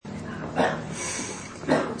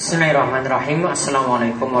Bismillahirrahmanirrahim.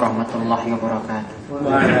 Assalamualaikum warahmatullahi wabarakatuh.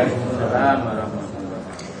 Waalaikumsalam warahmatullahi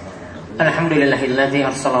wabarakatuh. Alhamdulillahilladzi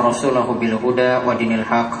arsala rasulahu bil huda wa dinil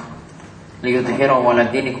haq liyudhhirahu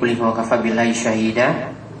 'ala dini kullihi wa kafa billahi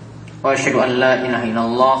shahida. Wa asyhadu an la ilaha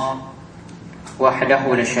illallah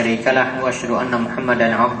wahdahu la syarika lah wa asyhadu anna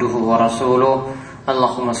Muhammadan 'abduhu wa rasuluh.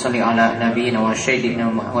 Allahumma shalli ala nabiyyina wa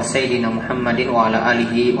sayyidina Muhammadin wa ala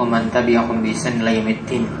alihi wa man tabi'ahum bi ihsan ila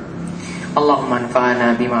yaumiddin. Allahumma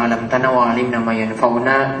anfa'na bima 'allamtana wa 'allimna ma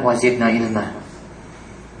yanfa'una wa zidna ilma.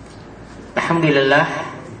 Alhamdulillah.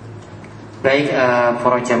 Baik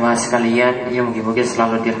para jamaah sekalian yang moga-moga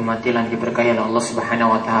selalu dirahmati dan diberkahi oleh Allah Subhanahu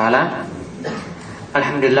wa taala.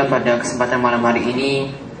 Alhamdulillah pada kesempatan malam hari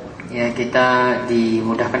ini ya kita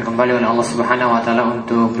dimudahkan kembali oleh Allah Subhanahu wa taala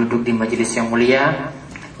untuk duduk di majelis yang mulia.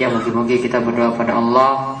 Yang moga-moga kita berdoa pada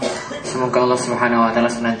Allah, semoga Allah Subhanahu wa taala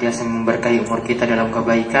senantiasa memberkahi umur kita dalam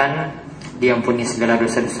kebaikan, diampuni segala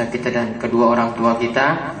dosa-dosa kita dan kedua orang tua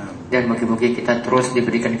kita, dan moga-moga kita terus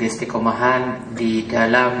diberikan keistiqomahan di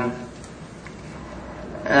dalam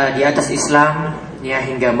di atas Islam ya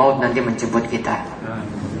hingga maut nanti menjemput kita.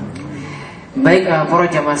 Baik para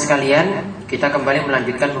jamaah sekalian, kita kembali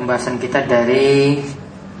melanjutkan pembahasan kita dari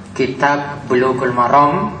kitab Bulughul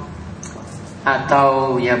Maram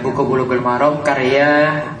atau ya buku Bulughul Maram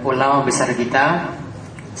karya ulama besar kita,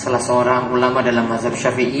 salah seorang ulama dalam mazhab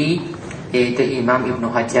Syafi'i, yaitu Imam Ibnu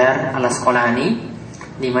Hajar Al-Asqalani,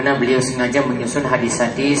 di mana beliau sengaja menyusun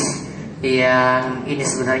hadis-hadis yang ini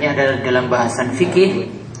sebenarnya adalah dalam bahasan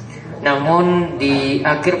fikih. Namun di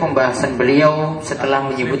akhir pembahasan beliau setelah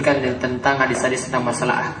menyebutkan tentang hadis-hadis tentang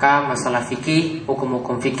masalah ahkam, masalah fikih,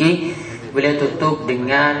 hukum-hukum fikih, beliau tutup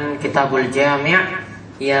dengan Kitabul Jami'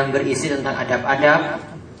 yang berisi tentang adab-adab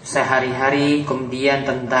sehari-hari, kemudian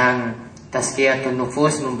tentang tazkiyatun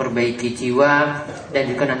nufus, memperbaiki jiwa, dan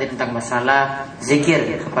juga nanti tentang masalah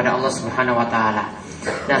zikir kepada Allah Subhanahu wa taala.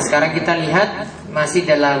 Nah, sekarang kita lihat masih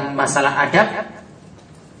dalam masalah adab.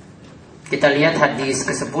 Kita lihat hadis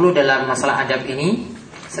ke-10 dalam masalah adab ini.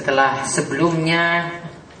 Setelah sebelumnya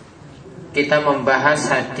kita membahas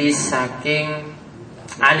hadis saking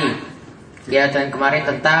Ali, ya, dan kemarin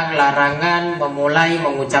tentang larangan memulai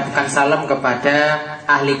mengucapkan salam kepada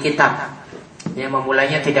ahli kitab. Ya,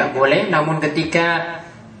 memulainya tidak boleh, namun ketika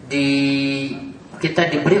kita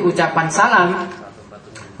diberi ucapan salam,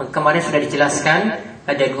 kemarin sudah dijelaskan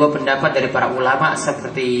ada dua pendapat dari para ulama,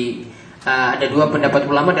 seperti ada dua pendapat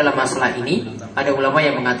ulama dalam masalah ini. Ada ulama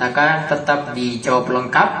yang mengatakan tetap dijawab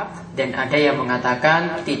lengkap, dan ada yang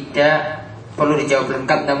mengatakan tidak perlu dijawab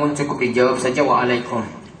lengkap, namun cukup dijawab saja waalaikum.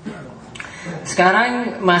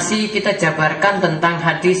 Sekarang masih kita jabarkan tentang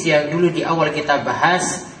hadis yang dulu di awal kita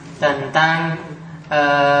bahas tentang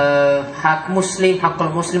hak muslim,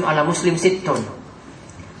 hakul muslim ala muslim sittun.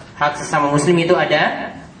 Hak sesama muslim itu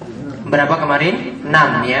ada berapa kemarin? 6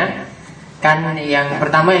 ya. Kan yang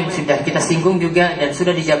pertama yang sudah kita singgung juga dan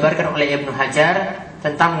sudah dijabarkan oleh Ibnu Hajar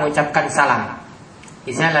tentang mengucapkan salam.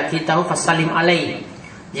 Idza laqitahu fasallim alaihi.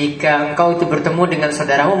 Jika engkau itu bertemu dengan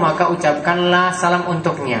saudaramu, maka ucapkanlah salam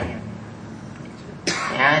untuknya.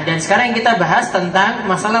 Ya, dan sekarang yang kita bahas tentang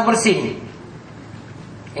masalah bersin.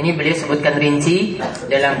 Ini beliau sebutkan rinci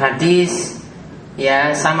dalam hadis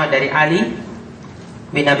ya sama dari Ali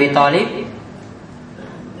bin Abi Thalib.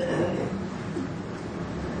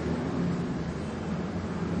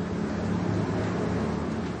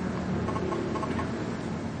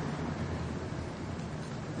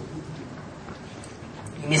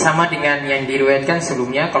 Ini sama dengan yang diriwayatkan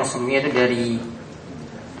sebelumnya. Kalau sebelumnya itu dari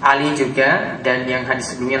Ali juga, dan yang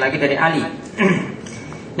hadis sebelumnya lagi dari Ali.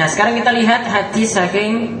 Nah, sekarang kita lihat hadis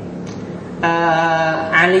saking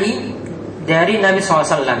Ali dari Nabi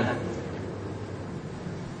SAW.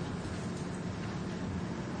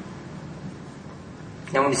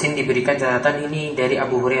 Namun di sini diberikan catatan ini dari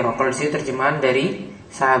Abu Hurairah. Kalau di situ terjemahan dari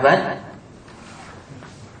sahabat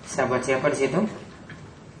siapa di situ?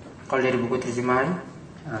 Kalau dari buku terjemahan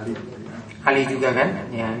Ali juga kan?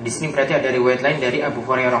 Ya, di sini berarti ada riwayat lain dari Abu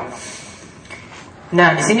Hurairah.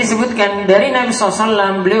 Nah, di sini disebutkan dari Nabi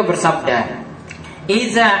SAW, beliau bersabda,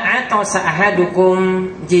 "Iza atasa ahadukum,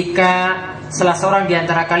 jika salah seorang di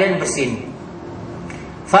antara kalian bersin,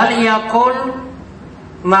 falyaqul,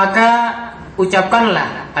 maka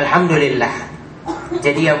ucapkanlah alhamdulillah."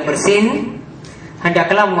 Jadi yang bersin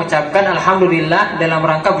hendaklah mengucapkan alhamdulillah dalam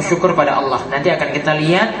rangka bersyukur pada Allah. Nanti akan kita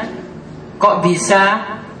lihat kok bisa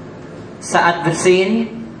saat bersin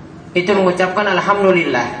itu mengucapkan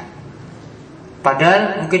alhamdulillah.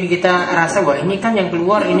 Padahal mungkin kita rasa wah ini kan yang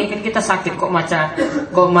keluar, ini kan kita sakit, kok masa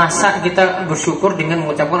kita bersyukur dengan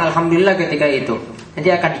mengucapkan alhamdulillah ketika itu. Nanti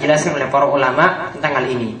akan dijelaskan oleh para ulama tentang hal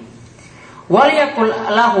ini. waliyakul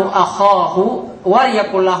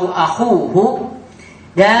lahu akhuhu,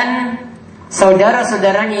 dan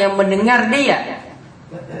saudara-saudaranya yang mendengar dia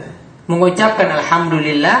mengucapkan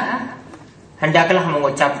alhamdulillah, hendaklah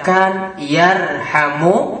mengucapkan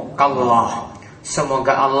yarhamukallah,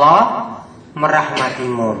 semoga Allah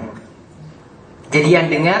merahmatimu. Jadi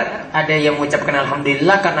yang dengar ada yang mengucapkan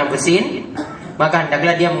alhamdulillah karena bersin, maka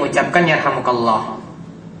hendaklah dia mengucapkan yarhamukallah.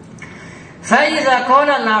 Fa iza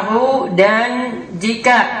qala lahu, dan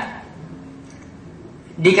jika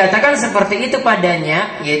dikatakan seperti itu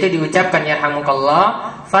padanya, yaitu diucapkan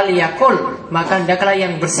yarhamukallah, falyakul, maka hendaklah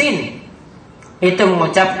yang bersin itu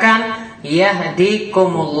mengucapkan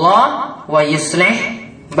yahdikumullah wa yuslih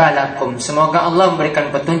balakum, semoga Allah memberikan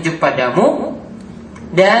petunjuk padamu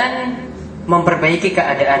dan memperbaiki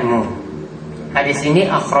keadaanmu. Hadis ini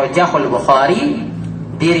akhrajahul Bukhari,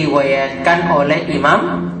 diriwayatkan oleh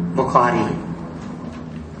Imam Bukhari.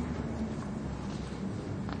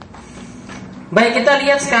 Baik, kita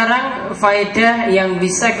lihat sekarang faedah yang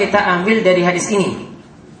bisa kita ambil dari hadis ini.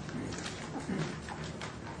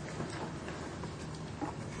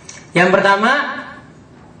 Yang pertama,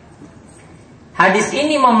 hadis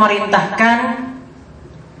ini memerintahkan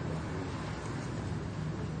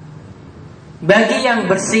bagi yang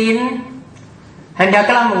bersin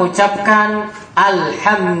hendaklah mengucapkan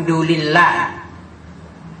alhamdulillah.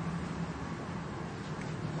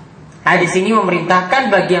 Hadis ini memerintahkan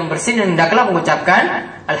bagi yang bersin hendaklah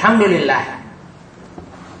mengucapkan alhamdulillah.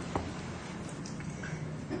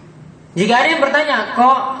 Jika ada yang bertanya,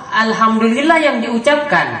 kok alhamdulillah yang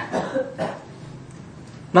diucapkan?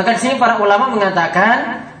 Maka di sini para ulama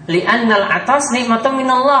mengatakan li'annal atas nikmatun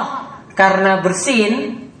minallah, karena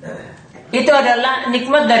bersin itu adalah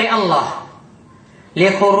nikmat dari Allah.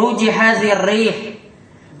 Li khuruji hadzir rih,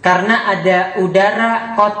 karena ada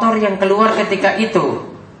udara kotor yang keluar ketika itu.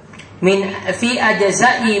 Min fi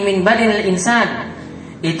ajza'i min badanil insan,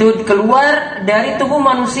 itu keluar dari tubuh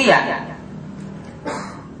manusia.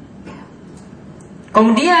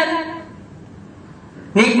 Kemudian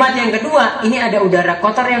nikmat yang kedua, ini ada udara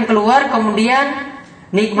kotor yang keluar. Kemudian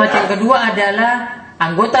nikmat yang kedua adalah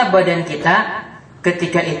anggota badan kita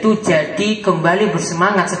ketika itu jadi kembali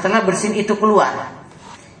bersemangat setelah bersin itu keluar.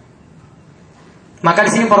 Maka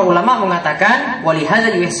di sini para ulama mengatakan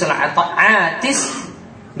walihadzal yuhsul atis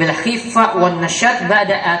bil khifa wan nasyat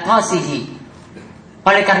ba'da atasihi.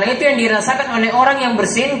 Oleh karena itu yang dirasakan oleh orang yang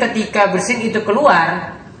bersin ketika bersin itu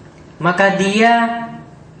keluar, maka dia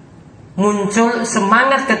muncul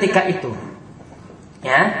semangat ketika itu.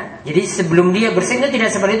 Ya, jadi sebelum dia bersin itu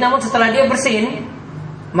tidak seperti itu, namun setelah dia bersin,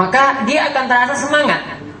 maka dia akan terasa semangat.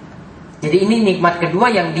 Jadi ini nikmat kedua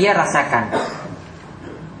yang dia rasakan.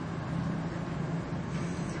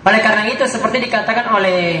 Oleh karena itu seperti dikatakan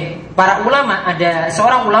oleh para ulama, ada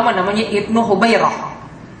seorang ulama namanya Ibnu Hubairah.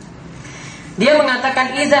 Dia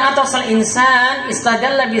mengatakan idza atasal insan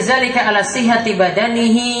istadalla bizalika ala sihhati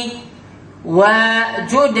badanihi wa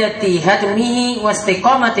judati hadmihi wa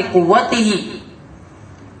istiqamati quwwatihi.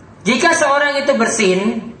 Jika seorang itu bersin,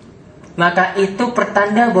 maka itu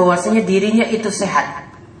pertanda bahwasanya dirinya itu sehat.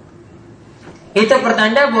 Itu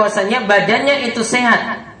pertanda bahwasanya badannya itu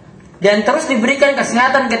sehat dan terus diberikan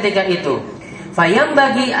kesehatan ketika itu. Fayam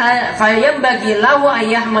bagi lahu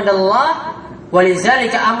ayyahmadallah,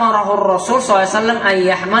 walizalika amarahu Rasul SAW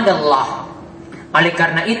ayyahmadallah. Oleh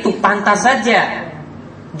karena itu pantas saja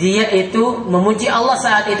dia itu memuji Allah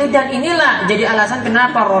saat itu, dan inilah jadi alasan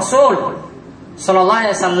kenapa Rasul Sallallahu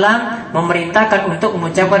Alaihi Wasallam memerintahkan untuk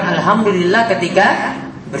mengucapkan alhamdulillah ketika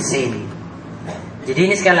bersin. Jadi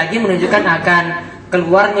ini sekali lagi menunjukkan akan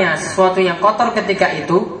keluarnya sesuatu yang kotor ketika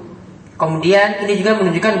itu. Kemudian ini juga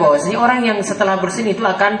menunjukkan bahwasanya orang yang setelah bersin itu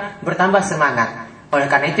akan bertambah semangat. Oleh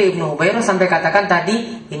karena itu Ibnu Hubairah sampai katakan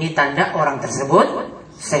tadi, ini tanda orang tersebut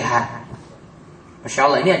sehat. Masya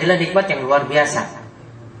Allah, ini adalah nikmat yang luar biasa.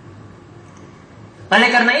 Oleh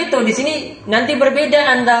karena itu di sini nanti berbeda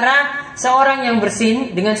antara seorang yang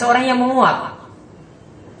bersin dengan seorang yang menguap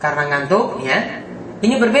karena ngantuk, ya.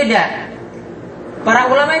 Ini berbeda.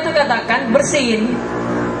 Para ulama itu katakan bersin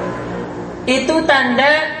itu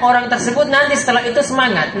tanda orang tersebut nanti setelah itu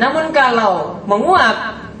semangat. Namun kalau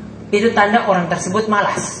menguap itu tanda orang tersebut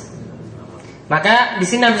malas. Maka di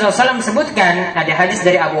sini Nabi SAW sebutkan, ada hadis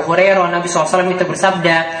dari Abu Hurairah, Nabi SAW itu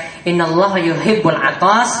bersabda, Innallaha yuhibbul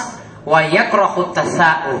atas wa yakrahu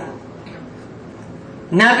tasa'u.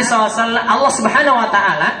 Nabi SAW, Allah Subhanahu Wa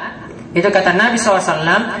Taala, itu kata Nabi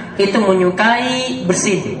SAW, itu menyukai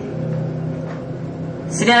bersin.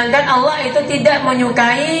 Sedangkan Allah itu tidak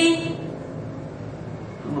menyukai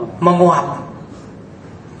menguap.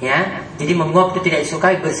 Ya, jadi menguap itu tidak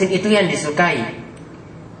disukai, bersin itu yang disukai.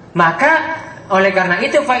 Maka oleh karena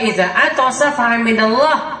itu fa idza atasa fa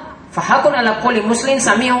hamidallah fahakun ala kulli muslim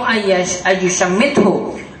sami'u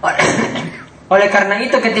ayyushammithu. Oleh karena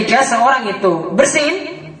itu ketika seorang itu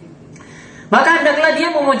bersin, maka hendaklah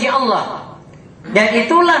dia memuji Allah. Dan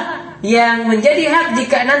itulah yang menjadi hak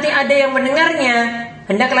jika nanti ada yang mendengarnya.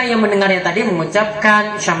 Hendaklah yang mendengarnya tadi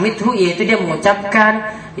mengucapkan syamithu, yaitu dia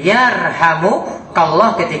mengucapkan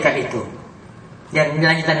yarhamukallah ketika itu. Dan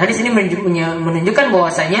lanjutan hadis ini menunjukkan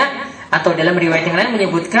bahwasanya, atau dalam riwayat yang lain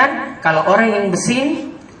menyebutkan kalau orang yang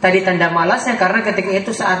bersin tadi tanda malasnya karena ketika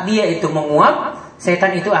itu saat dia itu menguap,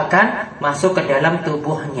 setan itu akan masuk ke dalam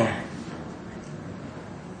tubuhnya.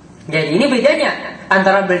 Jadi ini bedanya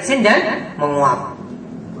antara bersin dan menguap.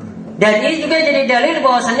 Dan ini juga jadi dalil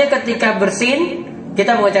bahwasanya ketika bersin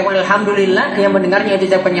kita mengucapkan alhamdulillah, yang mendengarnya itu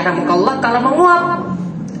ucapan yarhamukallah. Kalau menguap,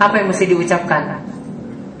 apa yang mesti diucapkan?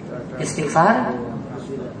 Istighfar,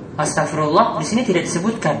 astagfirullah. Di sini tidak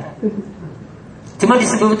disebutkan. Cuma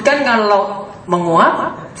disebutkan kalau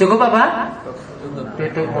menguap cukup apa?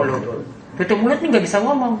 Tutup mulut. Tutup mulut ini nggak bisa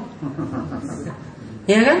ngomong,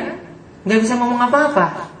 ya kan? Nggak bisa ngomong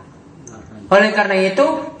apa-apa. Oleh karena itu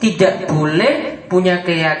tidak boleh punya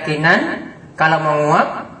keyakinan kalau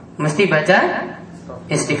menguap mesti baca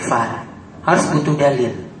istighfar. Harus butuh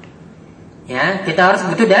dalil. Ya, kita harus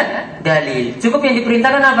butuh dalil. Cukup yang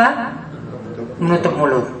diperintahkan apa? Menutup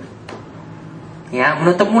mulut. Ya,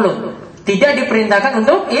 menutup mulut. Tidak diperintahkan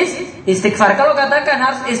untuk istighfar. Kalau katakan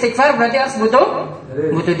harus istighfar berarti harus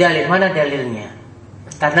butuh dalil. Mana dalilnya?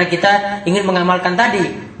 Karena kita ingin mengamalkan tadi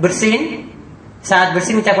bersin, saat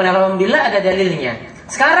bersin ucapkan alhamdulillah, ada dalilnya.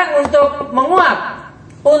 Sekarang untuk menguap,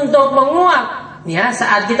 ya,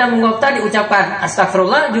 saat kita menguap tadi ucapkan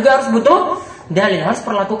astagfirullah juga harus butuh dalil, harus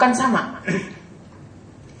perlakukan sama.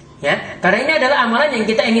 Ya, karena ini adalah amalan yang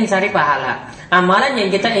kita ingin cari pahala, amalan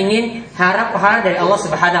yang kita ingin harap pahala dari Allah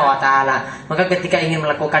Subhanahu wa taala. Maka ketika ingin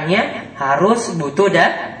melakukannya harus butuh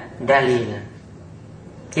dalil.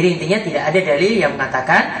 Jadi intinya tidak ada dalil yang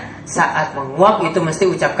mengatakan saat menguap itu mesti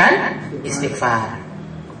ucapkan istighfar.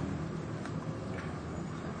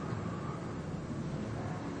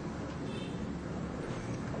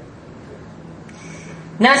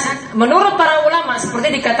 Nah, menurut para ulama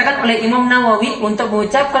seperti dikatakan oleh Imam Nawawi, untuk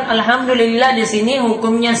mengucapkan alhamdulillah di sini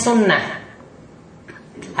hukumnya sunnah.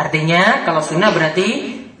 Artinya kalau sunnah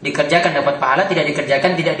berarti dikerjakan dapat pahala, tidak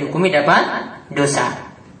dikerjakan tidak dihukumi dapat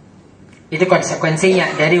dosa. Itu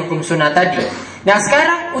konsekuensinya dari hukum sunnah tadi. Nah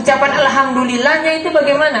sekarang ucapan alhamdulillahnya itu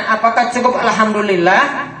bagaimana? Apakah cukup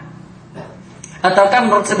alhamdulillah? Ataukah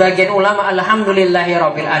menurut sebagian ulama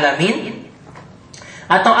alhamdulillahirabbil alamin?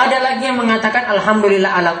 Atau ada lagi yang mengatakan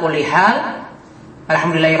alhamdulillah ala kulli hal.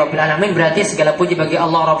 Alhamdulillahirabbil alamin berarti segala puji bagi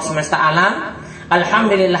Allah Rabb semesta alam.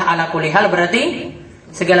 Alhamdulillah ala kulli hal berarti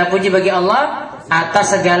segala puji bagi Allah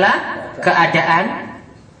atas segala keadaan.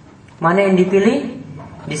 Mana yang dipilih?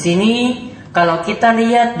 Di sini kalau kita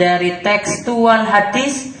lihat dari tekstual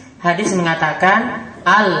hadis mengatakan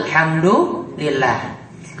alhamdulillah.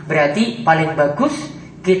 Berarti paling bagus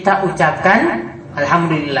kita ucapkan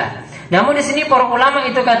alhamdulillah. Namun di sini para ulama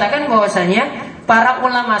itu katakan bahwasanya para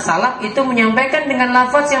ulama salaf itu menyampaikan dengan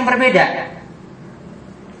lafaz yang berbeda.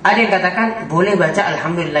 Ada yang katakan boleh baca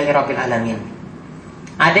alhamdulillahirabbil alamin.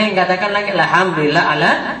 Ada yang katakan lagi alhamdulillah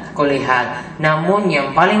ala kulli hal. Namun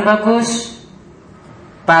yang paling bagus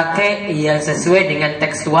pakai yang sesuai dengan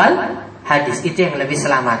tekstual hadis, itu yang lebih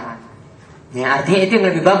selamat. Ya, artinya itu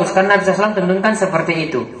yang lebih bagus karena Nabi SAW tentukan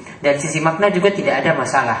seperti itu. Dan sisi makna juga tidak ada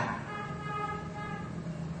masalah.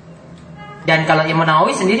 Dan kalau Imam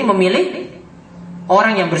Nawawi sendiri memilih,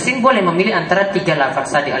 orang yang bersin boleh memilih antara tiga lafaz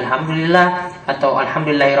tadi, alhamdulillah atau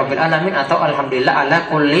alhamdulillahirabbil alamin atau alhamdulillah ala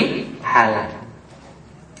kulli hal.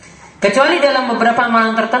 Kecuali dalam beberapa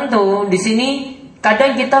amalan tertentu, di sini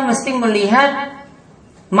kadang kita mesti melihat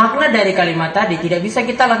makna dari kalimat tadi, tidak bisa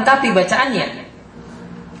kita lengkapi bacaannya.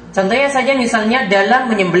 Contohnya saja misalnya dalam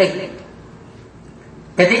menyembelih.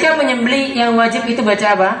 Ketika menyembelih yang wajib itu baca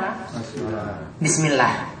apa?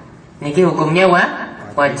 Bismillah. Ini hukumnya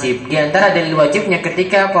wajib. Di antara dalil wajibnya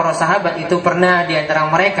ketika para sahabat itu pernah di antara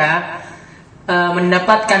mereka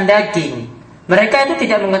mendapatkan daging. Mereka itu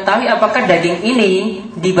tidak mengetahui apakah daging ini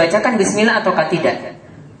dibacakan bismillah ataukah tidak.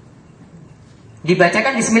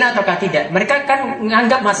 Dibacakan bismillah ataukah tidak. Mereka kan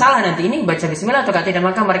menganggap masalah nanti ini baca bismillah ataukah tidak.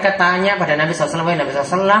 Maka mereka tanya pada Nabi SAW, Nabi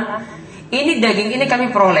SAW, ini daging ini kami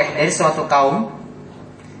peroleh dari suatu kaum,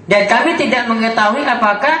 dan kami tidak mengetahui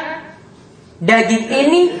apakah daging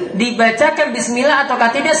ini dibacakan bismillah ataukah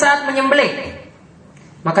tidak saat menyembelih.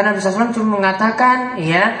 Maka Nabi SAW cuma mengatakan,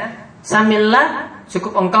 ya, samillah,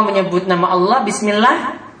 cukup engkau menyebut nama Allah,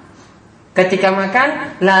 bismillah ketika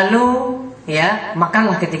makan, lalu ya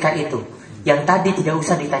makanlah ketika itu. Yang tadi tidak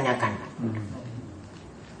usah ditanyakan.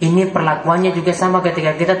 Ini perlakuannya juga sama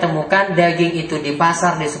ketika kita temukan daging itu di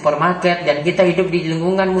pasar, di supermarket, dan kita hidup di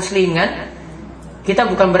lingkungan muslim kan. Kita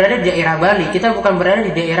bukan berada di daerah Bali, kita bukan berada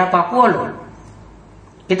di daerah Papua loh.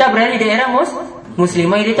 Kita berada di daerah muslim,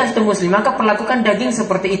 mayoritas itu muslim, maka perlakukan daging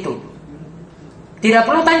seperti itu. Tidak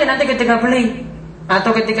perlu tanya nanti ketika beli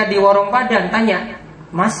atau ketika di warung Padang tanya,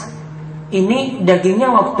 "Mas, ini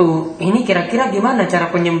dagingnya waktu ini kira-kira gimana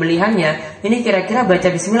cara penyembelihannya? Ini kira-kira baca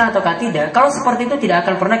bismillah atau tidak?" Kalau seperti itu tidak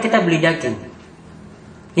akan pernah kita beli daging.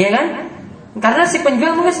 Ya kan? Karena si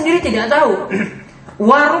penjual mungkin sendiri tidak tahu.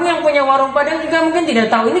 Warung yang punya warung Padang juga mungkin tidak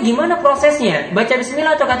tahu ini gimana prosesnya. Baca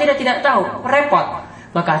bismillah atau tidak tahu. Repot.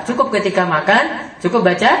 Maka cukup ketika makan, cukup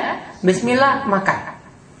baca bismillah, makan.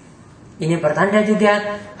 Ini pertanda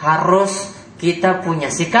juga harus kita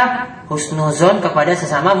punya sikap husnuzon kepada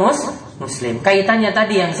sesama muslim. Kaitannya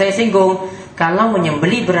tadi yang saya singgung, kalau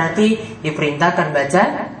menyembeli berarti diperintahkan baca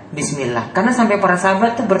bismillah. Karena sampai para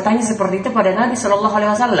sahabat itu bertanya seperti itu pada Nabi Shallallahu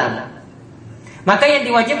Alaihi Wasallam. Maka yang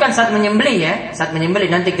diwajibkan saat menyembeli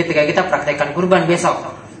nanti ketika kita praktekkan kurban besok,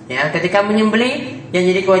 ya ketika menyembeli yang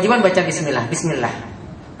jadi kewajiban baca bismillah.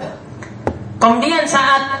 Kemudian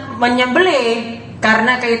saat menyembeli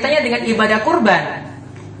karena kaitannya dengan ibadah kurban,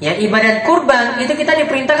 ya ibadat kurban itu kita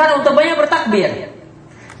diperintahkan untuk banyak bertakbir.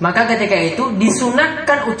 Maka ketika itu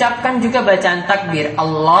disunahkan ucapkan juga bacaan takbir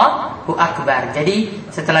Allahu Akbar. Jadi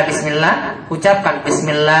setelah bismillah ucapkan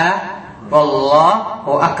bismillah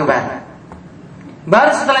wallahu akbar.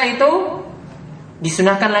 Baru setelah itu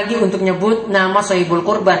disunahkan lagi untuk nyebut nama sahibul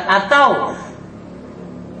kurban, atau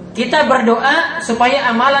kita berdoa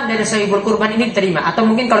supaya amalan dari sahibul kurban ini diterima. Atau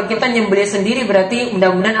mungkin kalau kita nyembelih sendiri berarti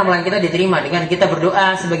mudah-mudahan amalan kita diterima dengan kita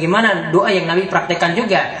berdoa sebagaimana doa yang Nabi praktekkan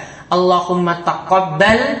juga. Allahumma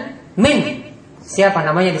taqabbal min. Siapa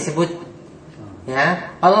namanya disebut?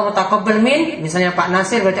 Ya, Allahumma taqabbal min. Misalnya Pak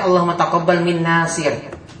Nasir berarti Allahumma taqabbal min Nasir.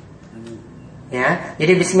 Ya,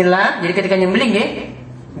 jadi bismillah. Jadi ketika nyembelih ya,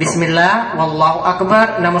 bismillah wallahu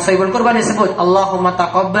akbar, nama sahibul kurban disebut Allahumma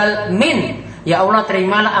taqabbal min. Ya Allah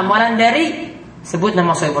terimalah amalan dari, sebut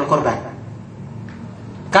nama sahibul kurban.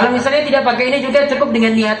 Kalau misalnya tidak pakai ini juga cukup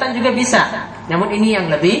dengan niatan juga bisa. Namun ini yang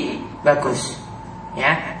lebih bagus.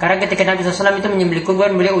 Ya, karena ketika Nabi SAW itu menyembelih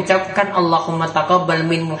kurban, beliau ucapkan Allahumma taqabbal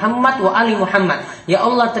min Muhammad wa ali Muhammad. Ya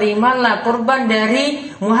Allah terimalah kurban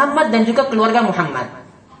dari Muhammad dan juga keluarga Muhammad.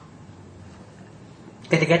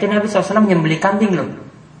 Ketika itu Nabi SAW menyembelih kambing loh.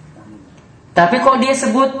 Tapi kok dia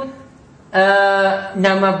sebut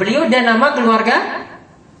nama beliau dan nama keluarga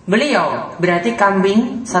beliau, berarti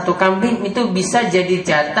satu kambing itu bisa jadi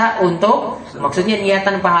jatah untuk, maksudnya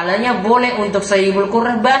niatan pahalanya boleh untuk sahibul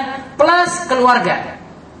kurban plus keluarga.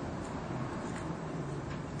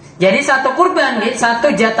 Jadi satu kurban,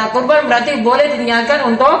 satu jatah kurban berarti boleh diniatkan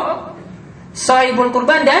untuk sahibul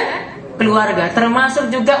kurban dan keluarga, termasuk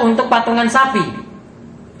juga untuk patungan sapi,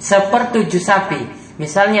 1/7 sapi.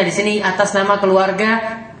 Misalnya di sini atas nama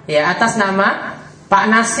keluarga, ya atas nama Pak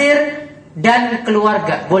Nasir dan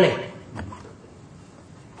keluarga boleh.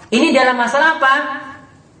 Ini dalam masalah apa?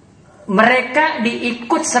 Mereka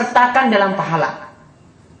diikut sertakan dalam pahala.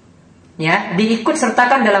 Ya, diikut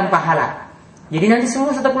sertakan dalam pahala. Jadi nanti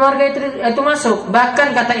semua satu keluarga itu masuk.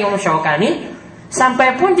 Bahkan kata Imam Syaukani,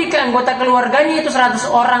 sampai pun jika anggota keluarganya itu 100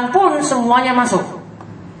 orang pun semuanya masuk.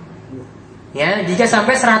 Ya, jika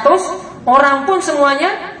sampai 100 orang pun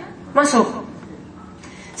semuanya masuk.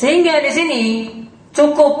 Sehingga di sini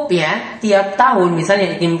cukup ya tiap tahun,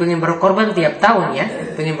 misalnya ingin berkorban tiap tahun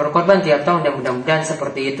ya, ingin berkorban tiap tahun, dan mudah-mudahan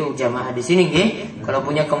seperti itu jamaah di sini ya. Kalau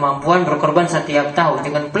punya kemampuan berkorban setiap tahun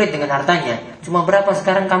dengan pelit dengan hartanya. Cuma berapa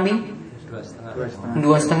sekarang kambing?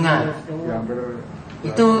 2,5.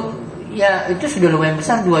 Itu ya itu sudah lumayan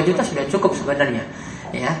besar, 2 juta sudah cukup sebenarnya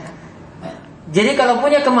ya. Jadi kalau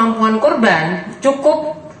punya kemampuan korban,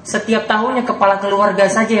 cukup setiap tahunnya kepala keluarga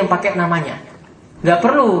saja yang pakai namanya. Gak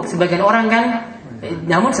perlu sebagian orang kan.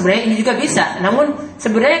 Namun sebenarnya ini juga bisa. Namun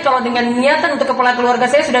sebenarnya kalau dengan niatan untuk kepala keluarga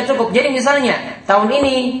saya sudah cukup. Jadi misalnya tahun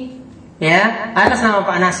ini ya atas nama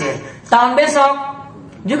Pak Nasir, tahun besok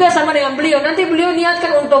juga sama dengan beliau. Nanti beliau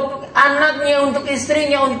niatkan untuk anaknya, untuk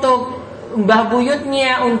istrinya, untuk mbah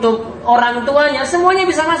buyutnya, untuk orang tuanya, semuanya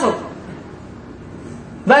bisa masuk.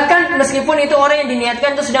 Bahkan meskipun itu orang yang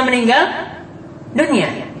diniatkan itu sudah meninggal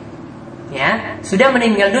dunia, ya sudah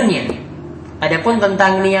meninggal dunia. Adapun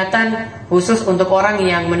tentang niatan khusus untuk orang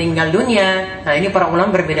yang meninggal dunia, nah ini para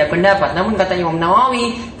ulama berbeda pendapat. Namun kata Imam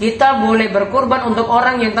Nawawi, kita boleh berkurban untuk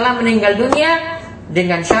orang yang telah meninggal dunia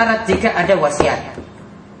dengan syarat jika ada wasiat.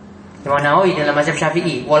 Imam Nawawi dalam mazhab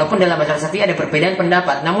Syafi'i, walaupun dalam mazhab Syafi'i ada perbedaan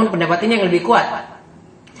pendapat, namun pendapat ini yang lebih kuat.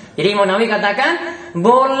 Jadi Imam Nawawi katakan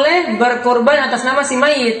boleh berkorban atas nama si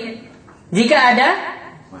mayit jika ada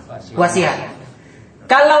wasiat.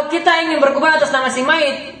 Kalau kita ingin berkorban atas nama si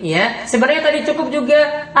mayit, ya sebenarnya tadi cukup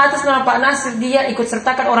juga atas nama Pak Nasir, dia ikut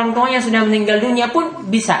sertakan orang tuanya yang sudah meninggal dunia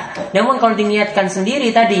pun bisa. Namun kalau diniatkan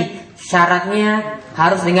sendiri tadi syaratnya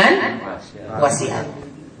harus dengan wasiat.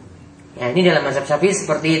 Ya, ini dalam mazhab Syafi'i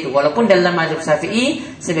seperti itu. Walaupun dalam mazhab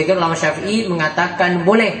Syafi'i sebagian ulama Syafi'i mengatakan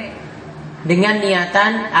boleh dengan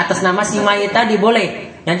niatan atas nama si mayit tadi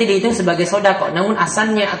boleh. Nanti dihitung sebagai sedekah. Namun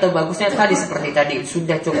asalnya atau bagusnya tadi seperti tadi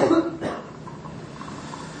sudah cukup.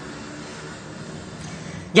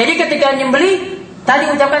 Jadi ketika nyembelih tadi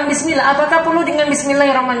ucapkan bismillah, apakah perlu dengan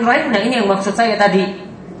bismillahirrahmanirrahim? Nah ini yang maksud saya tadi.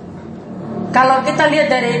 Kalau kita lihat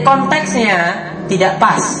dari konteksnya tidak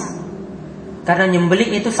pas. Karena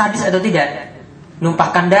nyembelih itu sadis atau tidak?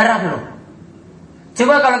 Numpahkan darah loh.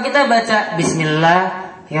 Coba kalau kita baca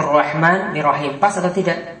bismillahirrahmanirrahim, pas atau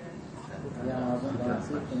tidak?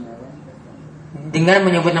 Dengan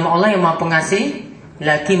menyebut nama Allah yang Maha Pengasih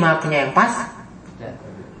lagi Maha Penyayang, pas?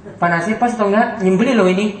 Panasnya pas atau enggak? Nyembelih loh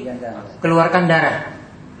ini, keluarkan darah.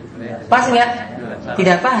 Pas enggak?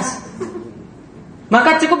 Tidak pas.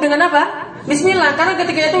 Maka cukup dengan apa? Bismillah. Karena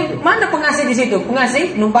ketika itu mana pengasih di situ?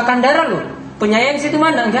 Pengasih numpahkan darah loh. Penyayang di situ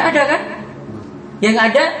mana? Enggak ada kan? Yang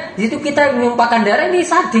ada di situ kita numpahkan darah, ini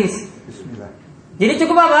sadis. Jadi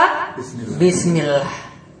cukup apa? Bismillah.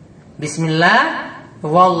 Bismillah.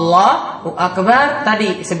 Wallahu akbar.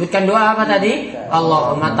 Tadi sebutkan doa apa tadi?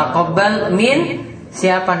 Allahumma taqabbal min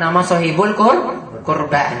siapa nama sahibul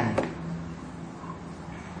kurban.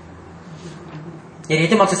 Jadi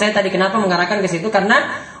itu maksud saya tadi kenapa mengarahkan ke situ,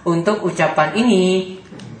 karena untuk ucapan ini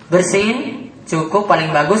bersin cukup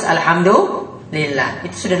paling bagus alhamdulillah.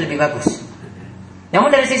 Itu sudah lebih bagus. Namun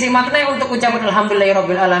dari sisi makna untuk ucapan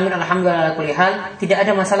alhamdulillahirabbil alamin, alhamdulillah ala kulli hal, tidak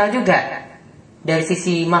ada masalah juga. Dari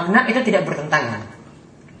sisi makna itu tidak bertentangan.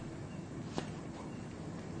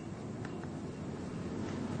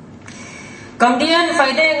 Kemudian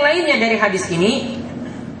faedah yang lainnya dari hadis ini,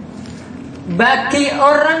 bagi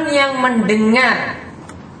orang yang mendengar,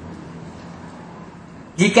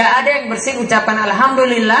 jika ada yang bersin ucapan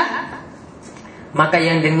alhamdulillah, maka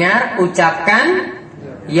yang dengar ucapkan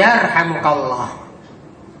yarhamukallah.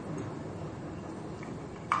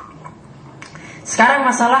 Sekarang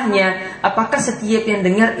masalahnya, apakah setiap yang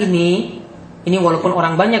dengar ini walaupun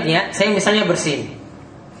orang banyak ya, saya misalnya bersin,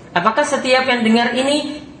 apakah setiap yang dengar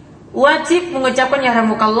ini wajib mengucapkan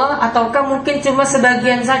yarhamukallah, ataukah mungkin cuma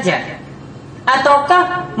sebagian saja,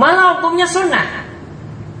 ataukah malah hukumnya sunnah?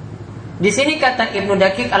 Di sini kata Ibnu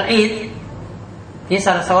Daqiq Al-Aid, ini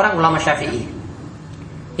salah seorang ulama Syafi'i,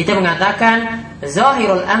 itu mengatakan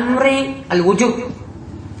zahirul amri al-wujub.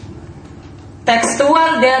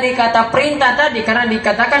 Tekstual dari kata perintah tadi, karena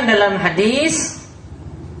dikatakan dalam hadis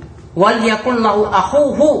wal yakullahu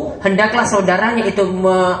akhuhu, hendaklah saudaranya itu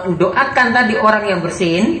mendoakan tadi orang yang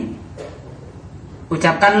bersin,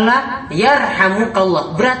 ucapkanlah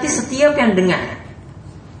yarhamukallah. Berarti setiap yang dengar.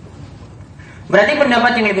 Berarti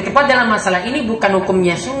pendapat yang lebih tepat dalam masalah ini bukan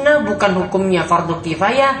hukumnya sunnah, bukan hukumnya fardu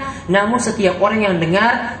kifayah, namun setiap orang yang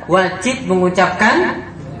dengar wajib mengucapkan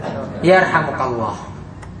yarhamukallah.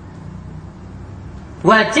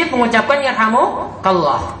 Wajib mengucapkan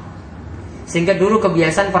yarhamukallah. Sehingga dulu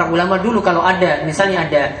kebiasaan para ulama dulu, kalau ada misalnya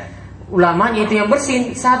ada ulamanya itu yang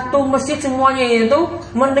bersin, satu masjid semuanya itu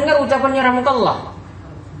mendengar ucapan yarhamukallah.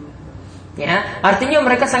 Ya, artinya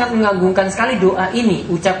mereka sangat mengagungkan sekali doa ini,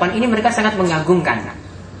 ucapan ini mereka sangat mengagungkan.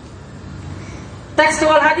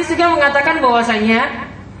 Tekstual hadis juga mengatakan bahwasanya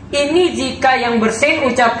ini jika yang bersin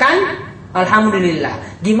ucapkan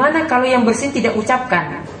alhamdulillah. Gimana kalau yang bersin tidak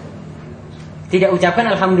ucapkan? Tidak ucapkan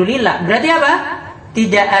alhamdulillah. Berarti apa?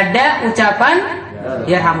 Tidak ada ucapan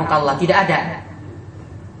yarhamukallah, tidak ada.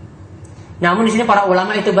 Namun di sini para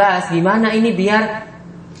ulama itu bahas gimana ini biar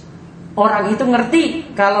orang itu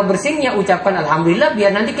ngerti kalau bersinnya ucapkan alhamdulillah,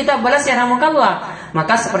 biar nanti kita balas yarhamukallah.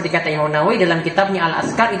 Maka seperti kata Imam Nawawi dalam kitabnya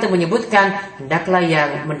Al-Azkar itu menyebutkan, hendaklah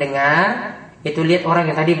yang mendengar itu lihat orang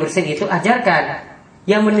yang tadi bersin itu ajarkan.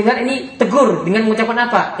 Yang mendengar ini tegur dengan mengucapkan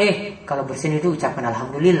apa? Kalau bersin itu ucapkan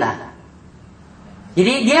alhamdulillah.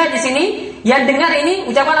 Jadi dia di sini yang dengar ini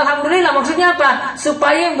ucapan alhamdulillah, maksudnya apa?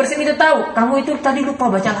 Supaya yang bersin itu tahu, kamu itu tadi lupa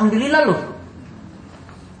baca alhamdulillah loh.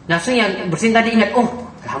 Langsung yang bersin tadi ingat,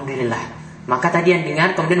 alhamdulillah. Maka tadi yang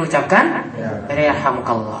dengar kemudian ucapkan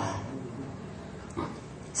yarhamukallah.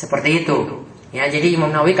 Seperti itu. Ya, jadi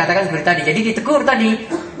Imam Nawawi katakan seperti tadi. Jadi ditegur tadi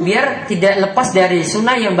biar tidak lepas dari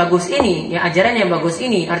sunnah yang bagus ini, ya ajaran yang bagus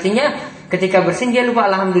ini. Artinya ketika bersin dia lupa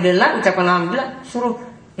alhamdulillah, ucapkan alhamdulillah, suruh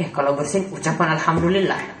kalau bersin ucapan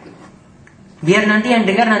alhamdulillah. Biar nanti yang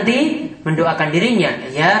dengar nanti mendoakan dirinya,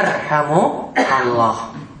 yarhamu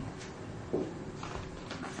Allah.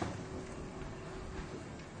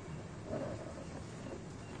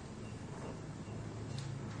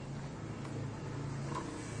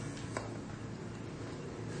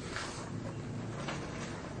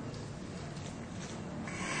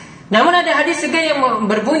 Namun ada hadis juga yang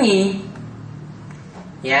berbunyi,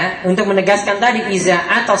 ya, untuk menegaskan tadi, iza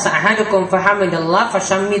atau sa'ahadukum fahamidallah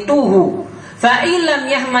fashammituhu fa illam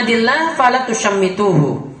yahmadillah fala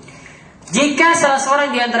tushammituhu. Jika salah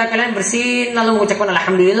seorang di antara kalian bersin lalu mengucapkan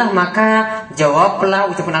alhamdulillah, maka jawablah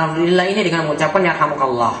ucapan alhamdulillah ini dengan mengucapkan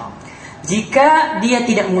yarhamukallah. Jika dia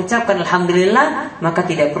tidak mengucapkan alhamdulillah, maka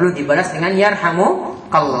tidak perlu dibalas dengan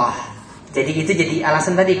yarhamukallah. Jadi itu jadi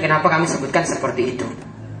alasan tadi kenapa kami sebutkan seperti itu.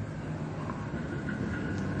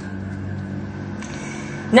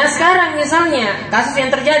 Nah sekarang misalnya kasus yang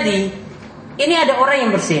terjadi, ini ada orang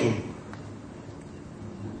yang bersin.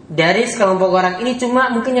 Dari sekelompok orang ini cuma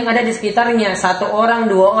mungkin yang ada di sekitarnya 1 orang,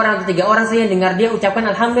 2 orang, atau 3 orang saja yang dengar dia ucapkan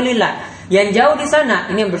alhamdulillah. Yang jauh di sana,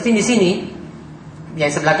 ini yang bersin di sini, yang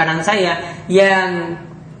sebelah kanan saya, yang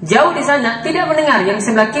jauh di sana tidak mendengar, yang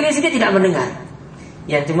sebelah kiri saja tidak mendengar.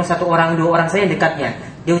 Yang cuma 1 orang, 2 orang saja yang dekatnya,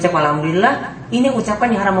 dia ucap alhamdulillah, ini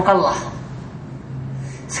ucapan yarhamukallah.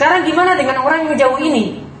 Sekarang gimana dengan orang yang jauh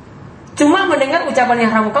ini? Cuma mendengar ucapan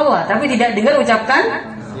yarhamukallah, tapi tidak dengar ucapkan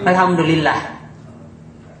alhamdulillah.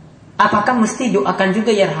 Apakah mesti doakan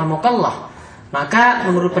juga yarhamukallah? Maka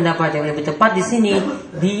menurut pendapat yang lebih tepat di sini,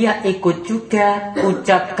 dia ikut juga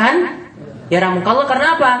ucapkan yarhamukallah. Karena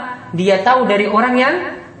apa? Dia tahu dari orang yang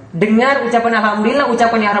dengar ucapan alhamdulillah,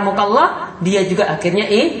 ucapan yarhamukallah, dia juga akhirnya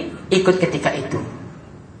ikut ketika itu.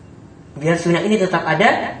 Biar sunnah ini tetap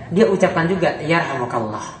ada, dia ucapkan juga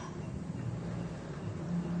yarhamukallah.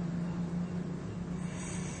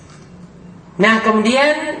 Nah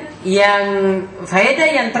kemudian yang faedah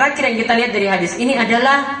yang terakhir yang kita lihat dari hadis ini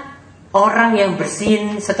adalah orang yang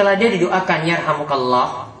bersin setelah dia didoakan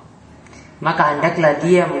yarhamukallah, maka hendaklah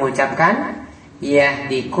dia mengucapkan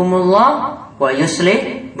yahdikumullah wa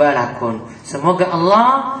yuslih balakum. Semoga Allah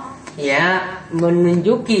ya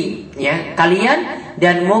menunjuki ya kalian,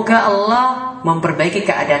 dan moga Allah memperbaiki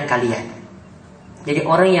keadaan kalian. Jadi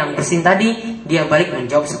orang yang bersin tadi dia balik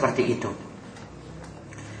menjawab seperti itu.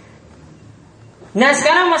 Nah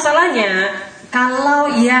sekarang masalahnya,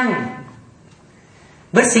 kalau yang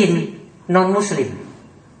bersin non muslim,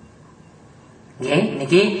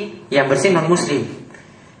 niki yang bersin non muslim,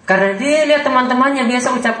 karena dia lihat teman-temannya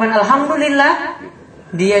biasa ucapkan alhamdulillah,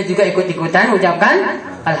 dia juga ikut-ikutan ucapkan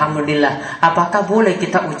alhamdulillah. Apakah boleh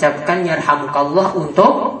kita ucapkan yarhamukallah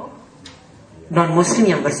untuk non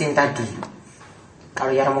muslim yang bersin tadi?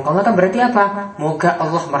 Kalau yarhamukallah kan berarti apa? Moga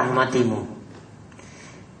Allah merahmatimu.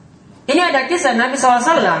 Ini ada kisah Nabi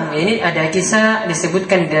SAW. Ini ada kisah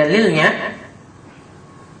disebutkan dalilnya.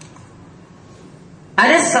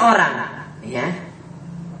 Ada seseorang, ya.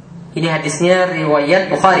 Ini hadisnya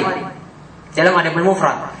riwayat Bukhari dalam Adabul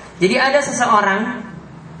Mufrad. Jadi ada seseorang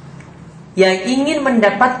yang ingin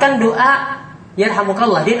mendapatkan doa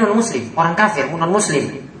yarhamukallah. Dia non muslim, orang kafir, non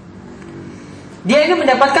muslim. Dia ingin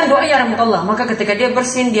mendapatkan doa yarhamukallah. Maka ketika dia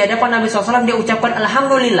bersin di hadapan Nabi SAW, dia ucapkan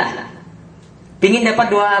alhamdulillah. Pingin dapat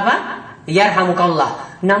doa apa?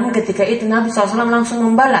 Yarhamukallah. Namun ketika itu Nabi SAW langsung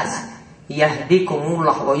membalas,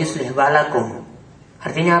 yahdikumullah wa yuslih balakum.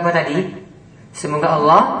 Artinya apa tadi? Semoga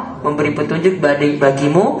Allah memberi petunjuk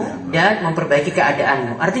bagimu dan memperbaiki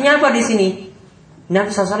keadaanmu. Artinya apa di sini? Nabi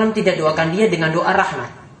SAW tidak doakan dia dengan doa rahmat.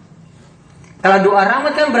 Kalau doa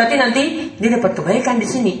rahmat kan berarti nanti dia dapat kebaikan di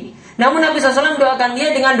sini. Namun Nabi SAW doakan dia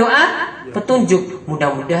dengan doa petunjuk.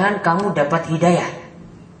 Mudah-mudahan kamu dapat hidayah.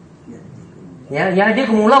 Ya,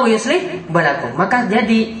 yahdikumullah wa yuslih balakum. Maka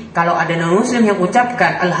jadi kalau ada non muslim yang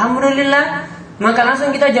ucapkan alhamdulillah, maka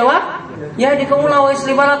langsung kita jawab yahdikumullah wa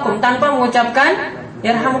yuslih balakum tanpa mengucapkan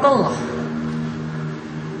yarhamukallah.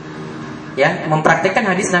 Ya, mempraktikkan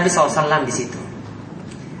hadis Nabi SAW di situ.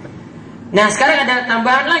 Nah, sekarang ada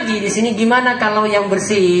tambahan lagi di sini, gimana kalau yang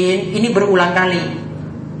bersin ini berulang kali?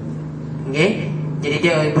 Okay? Jadi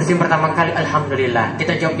dia bersin pertama kali alhamdulillah,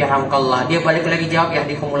 kita jawab yarhamukallah, dia balik lagi jawab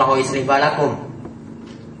yahdikumullah wa yuslih balakum.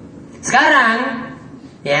 Sekarang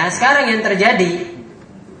yang terjadi,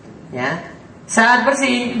 ya, saat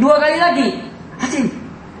bersin 2 kali lagi,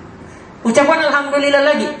 ucapan alhamdulillah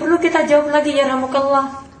lagi, perlu kita jawab lagi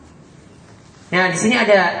yarhamukallah. Nah, di sini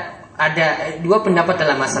ada 2 pendapat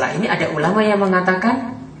dalam masalah ini. Ada ulama yang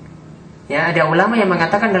mengatakan, ya, ada ulama yang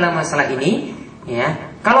mengatakan dalam masalah ini,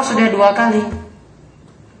 ya, kalau sudah 2 kali,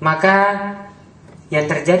 maka yang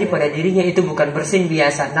terjadi pada dirinya itu bukan bersin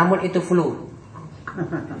biasa, namun itu flu.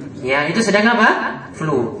 Ya, itu sedang apa?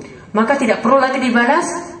 Flu. maka tidak perlu lagi dibalas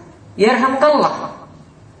yarhamukallah.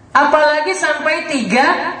 Apalagi sampai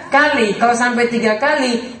 3 kali. Kalau sampai 3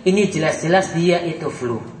 kali, ini jelas-jelas dia itu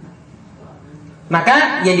flu.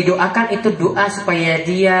 Maka yang didoakan itu doa supaya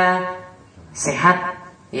dia sehat,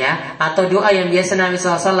 ya. Atau doa yang biasa Nabi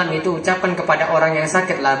SAW itu ucapkan kepada orang yang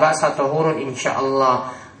sakit, la ba'sa tahurun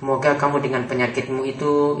insyaallah. Moga kamu dengan penyakitmu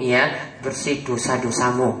itu, ya, bersih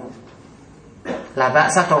dosa-dosamu. La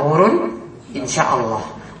ba'sa tahurun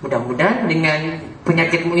insyaallah. Mudah-mudahan dengan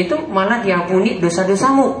penyakitmu itu malah diampuni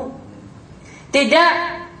dosa-dosamu. Tidak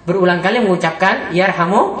berulang kali mengucapkan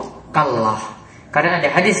yarhamukallah. Karena ada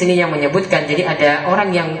hadis ini yang menyebutkan, jadi ada orang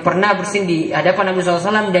yang pernah bersin di hadapan Nabi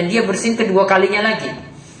SAW dan dia bersin kedua kalinya lagi.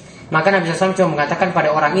 Maka Nabi SAW cuma mengatakan pada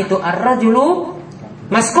orang itu, ar-rajulu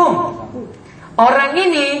maskum. Orang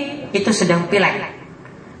ini itu sedang pilek.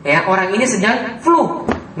 Ya, orang ini sedang flu.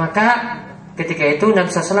 Maka ketika itu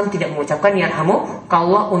Nabi SAW tidak mengucapkan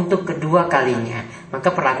yarhamukallah untuk kedua kalinya.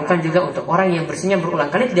 Maka perlakukan juga untuk orang yang bersinnya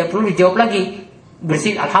berulang kali, tidak perlu dijawab lagi.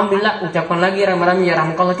 Bersin, alhamdulillah, ucapkan lagi rame-rame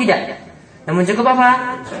yarhamukallah, tidak. Namun cukup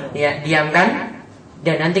apa? Ya, diamkan.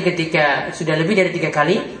 Dan nanti ketika sudah lebih dari 3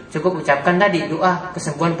 kali, cukup ucapkan tadi doa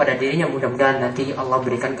kesembuhan pada dirinya. Mudah-mudahan nanti Allah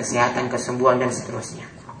berikan kesehatan, kesembuhan, dan seterusnya.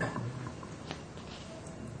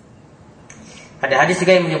 Ada hadis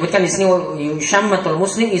juga yang menyebutkan di sini, yusyammatul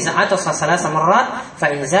muslim iza atasa salasa marrat fa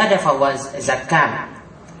in zada fa huwa zakam.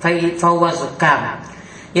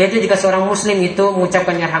 Yaitu jika seorang muslim itu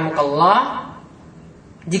mengucapkan yarhamukallah,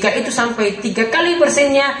 jika itu sampai 3 kali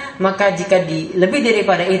bersinnya, maka jika lebih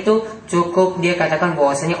daripada itu, cukup dia katakan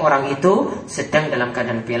bahwasanya orang itu sedang dalam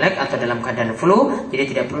keadaan pilek atau dalam keadaan flu, jadi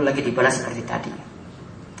tidak perlu lagi dibalas seperti tadi.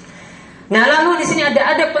 Nah, lalu di sini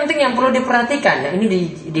ada penting yang perlu diperhatikan. Nah,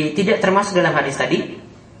 ini tidak termasuk dalam hadis tadi.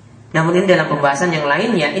 Namun ini dalam pembahasan yang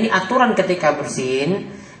lainnya, ini aturan ketika bersin,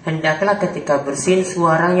 hendaklah ketika bersin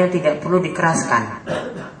suaranya tidak perlu dikeraskan.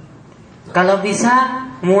 Kalau bisa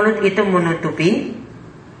mulut itu menutupi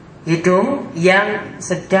hidung yang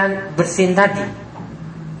sedang bersin tadi.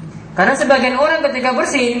 Karena sebagian orang ketika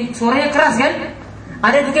bersin suaranya keras kan?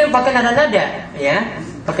 Ada juga yang pakai nada-nada, ya.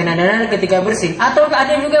 Pakai nada-nada ketika bersin. Atau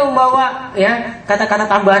ada juga yang membawa, ya, kata-kata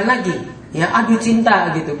tambahan lagi, ya, aduh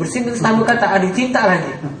cinta gitu. Bersin terus tambah kata aduh cinta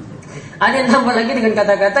lagi. Ada yang tambah lagi dengan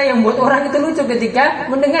kata-kata yang buat orang itu lucu ketika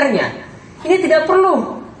mendengarnya. Ini tidak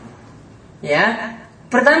perlu. Ya.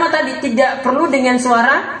 Pertama tadi tidak perlu dengan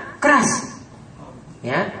suara keras.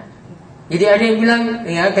 Ya. Jadi ada yang bilang,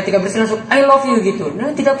 ya, ketika bersin langsung I love you gitu.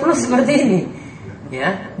 Nah, tidak perlu seperti ini.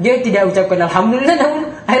 Ya. Dia tidak ucapkan alhamdulillah, namun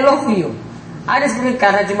I love you. Ada seperti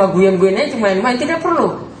karena cuma guyon-guyon aja, cuma main, tidak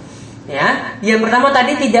perlu. Ya, yang pertama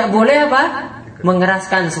tadi tidak boleh apa?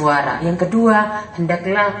 Mengeraskan suara. Yang kedua,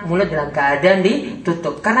 hendaklah mulut dalam keadaan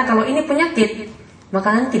ditutup. Karena kalau ini penyakit,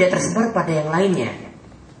 maka nanti tidak tersebar pada yang lainnya.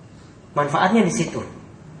 Manfaatnya di situ.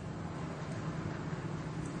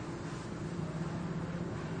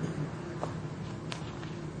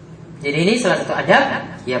 Jadi ini salah satu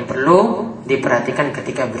adab yang perlu diperhatikan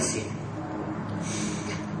ketika bersin.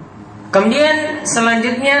 Kemudian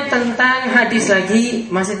selanjutnya tentang hadis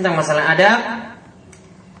lagi, masih tentang masalah adab.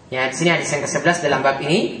 Ya, di sini hadis yang ke-11 dalam bab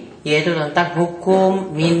ini, yaitu tentang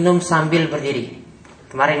hukum minum sambil berdiri.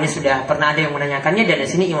 Kemarin ini sudah pernah ada yang menanyakannya, dan di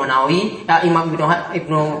sini Imam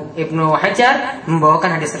Ibnu Hajar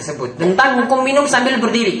membawakan hadis tersebut tentang hukum minum sambil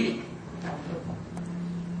berdiri.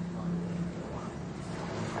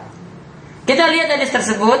 Kita lihat hadis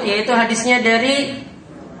tersebut, yaitu hadisnya dari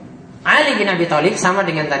Ali bin Abi Thalib, sama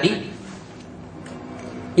dengan tadi.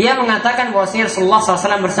 Ia mengatakan bahwasanya Rasulullah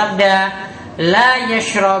SAW bersabda, la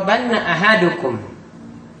yashrabanna ahadukum,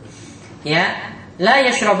 ya, la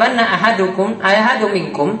yashrabanna ahadukum ahadu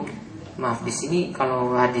minkum. Maaf, di sini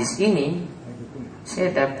kalau hadis ini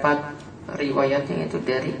saya dapat riwayatnya itu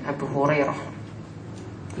dari Abu Hurairah.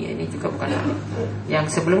 Ya, ini juga bukan Ali.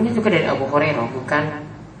 Yang sebelumnya juga dari Abu Hurairah, bukan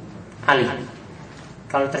Ali.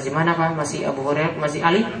 Kalau terjemahan apa? Masih Abu Hurairah, masih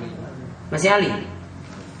Ali? Masih Ali.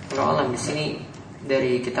 Kalau Allah di sini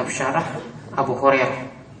dari kitab syarah Abu Hurairah.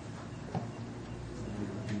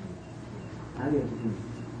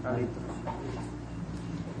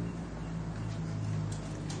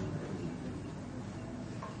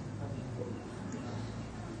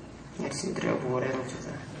 Ya, di sini dari Abu Hurairah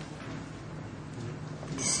juga.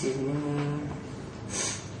 Di sini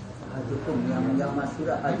yang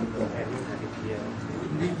masyhur itu.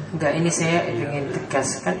 Enggak, ini saya ingin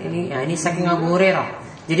tegaskan ini. Ya, ini saking Abu Hurairah.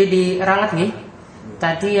 Jadi diralat nih.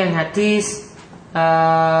 Tadi yang hadis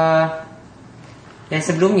yang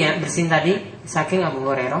sebelumnya bersin tadi saking Abu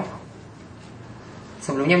Hurairah.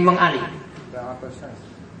 Sebelumnya memang Ali.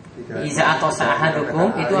 Iza atosa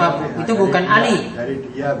ahadukum itu bukan Ali. Dari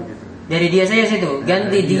dia begitu. Dari dia saya situ.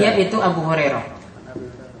 Ganti dia itu Abu Hurairah.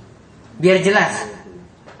 Biar jelas.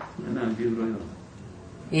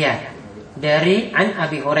 Iya. Dari an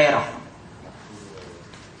Abi Hurairah.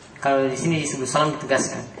 Kalau di sini disebut salam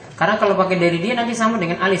ditegaskan. Karena kalau pakai dari dia nanti sama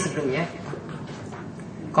dengan Ali sebelumnya.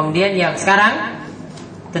 Kemudian yang sekarang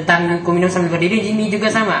tentang hukum minum sambil berdiri ini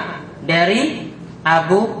juga sama. Dari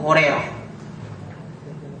Abu Hurairah.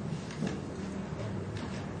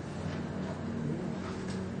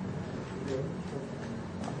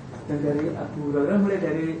 Dan dari Abu Hurairah mulai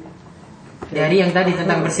dari yang tadi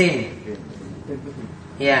tentang bersin.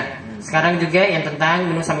 Ya, sekarang juga yang tentang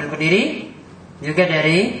minum sambil berdiri juga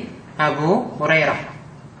dari Abu Hurairah.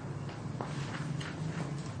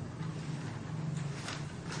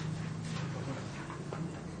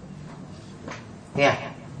 Ya.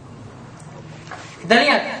 Kita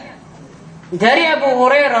lihat dari Abu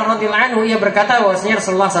Hurairah radhiyallahu anhu, ia berkata bahwasanya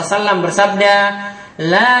Rasulullah SAW bersabda,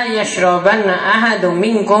 la yashrabanna ahadum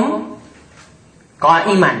minkum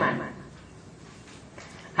qa'iman.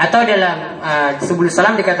 Atau dalam sebelum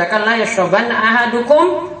salam dikatakan la yashrabanna ahadukum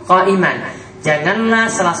qa'iman. Janganlah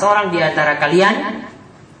salah seorang di antara kalian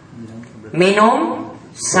minum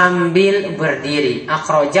sambil berdiri.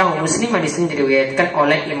 Akhrajahu Muslim, hadis ini diriwayatkan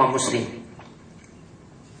oleh Imam Muslim.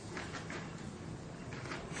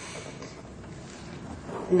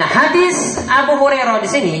 Nah, hadis Abu Hurairah di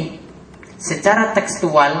sini secara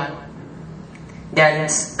tekstual dan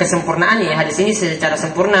kesempurnaannya, hadis ini secara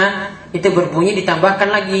sempurna itu berbunyi ditambahkan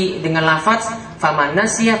lagi dengan lafaz faman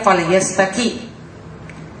nasiya falyastaki.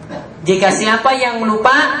 Jika siapa yang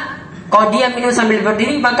lupa kalau dia minum sambil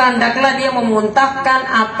berdiri, maka hendaklah dia memuntahkan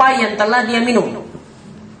apa yang telah dia minum.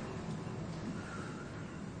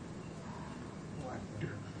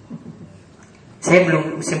 Saya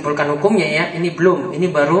belum simpulkan hukumnya ya, ini belum, ini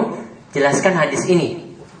baru jelaskan hadis ini.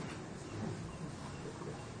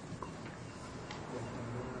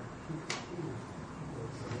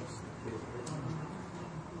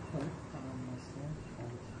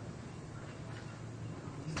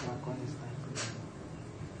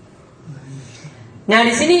 Nah,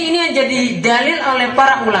 di sini ini yang jadi dalil oleh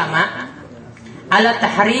para ulama ala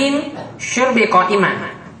tahrim syurbi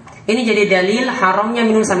qa'iman. Ini jadi dalil haramnya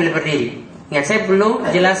minum sambil berdiri. Ingat, saya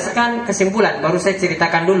belum jelaskan kesimpulan, baru saya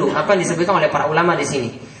ceritakan dulu apa yang disebutkan oleh para ulama di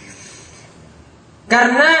sini.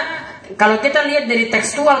 Karena kalau kita lihat dari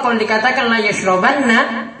tekstual, kalau dikatakan la yashrabanna,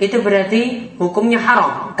 itu berarti hukumnya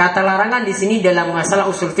haram. Kata larangan di sini dalam masalah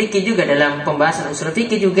usul fikih juga, dalam pembahasan usul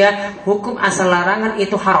fikih juga, hukum asal larangan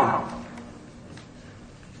itu haram.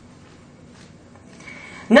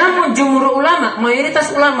 Namun jumhur ulama,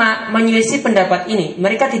 mayoritas ulama menyelisih pendapat ini.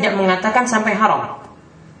 Mereka tidak mengatakan sampai haram.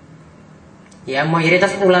 Ya,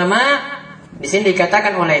 mayoritas ulama di sini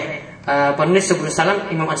dikatakan oleh penulis sebelum salam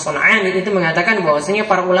Imam As-Sun'ani itu mengatakan bahwasanya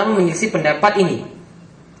para ulama menyelisih pendapat ini.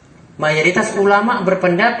 Mayoritas ulama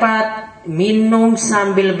berpendapat minum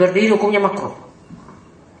sambil berdiri hukumnya makruh.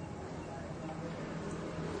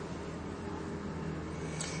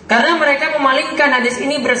 Karena mereka memalingkan hadis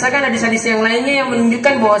ini berdasarkan hadis-hadis yang lainnya yang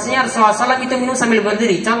menunjukkan bahwasanya Rasulullah SAW itu minum sambil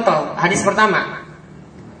berdiri. Contoh, hadis pertama,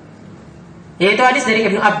 yaitu hadis dari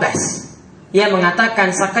Ibnu Abbas. Ia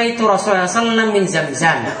mengatakan, sakaitu Rasulullah SAW min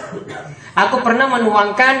Zamzam. Aku pernah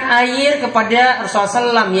menuangkan air kepada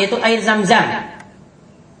Rasulullah SAW, yaitu air Zamzam.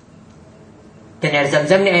 Dan air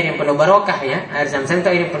Zamzam ini air yang penuh barokah ya. Air Zamzam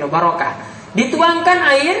itu air yang penuh barokah. Dituangkan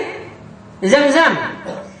air Zamzam.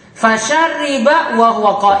 Fasyarriba wa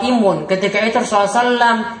huwa qa'imun. Ketika itu Rasulullah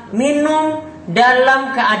SAW minum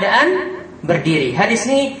dalam keadaan berdiri. Hadis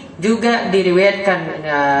ini juga diriwayatkan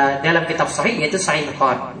dalam kitab sahih, yaitu Sahih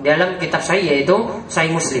Bukhari. Dalam kitab sahih yaitu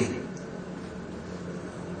Sahih Muslim.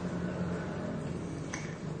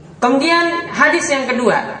 Kemudian hadis yang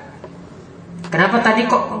kedua. Kenapa tadi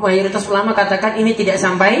kok mayoritas ulama katakan ini tidak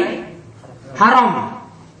sampai haram,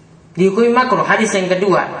 dihukumi makruh? Hadis yang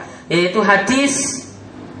kedua yaitu hadis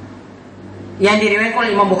yang diriwayatkan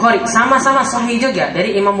oleh Imam Bukhari, sama-sama sahih juga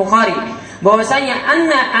dari Imam Bukhari, bahwasanya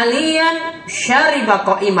anna aliyan syariba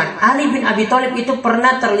qa'iman. Ali bin Abi Thalib itu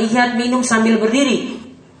pernah terlihat minum sambil berdiri.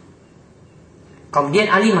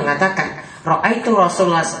 Kemudian Ali mengatakan, ra'aitu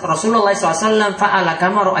Rasulullah SAW fa'ala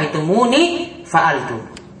kama ra'aitumuni fa'altu.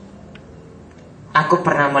 Aku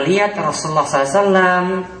pernah melihat Rasulullah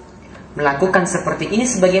SAW melakukan seperti ini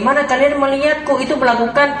sebagaimana kalian melihatku itu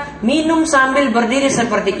melakukan minum sambil berdiri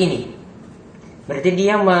seperti ini. Berarti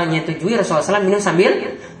dia menyetujui Rasulullah SAW minum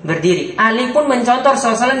sambil berdiri. Ali pun mencontoh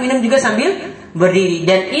Rasulullah SAW minum juga sambil berdiri.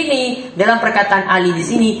 Dan ini dalam perkataan Ali di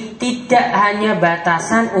sini tidak hanya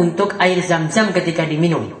batasan untuk air Zam-Zam ketika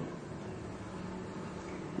diminum.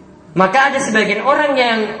 Maka ada sebagian orang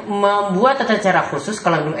yang membuat tata cara khusus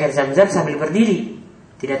kalau minum air zam-zam sambil berdiri.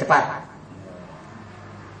 Tidak tepat.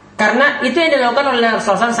 Karena itu yang dilakukan oleh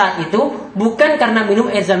Rasulullah saat itu bukan karena minum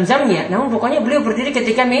air zam-zamnya, namun pokoknya beliau berdiri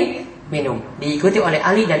ketika minum. Diikuti oleh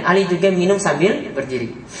Ali, dan Ali juga minum sambil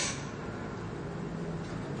berdiri.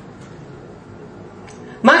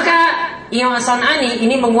 Maka Imam As-San'ani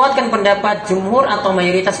ini menguatkan pendapat jumhur atau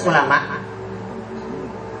mayoritas ulama.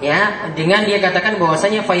 Ya, dengan dia katakan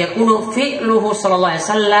bahwasanya fayakunu fi'luhu sallallahu alaihi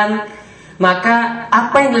wasallam, maka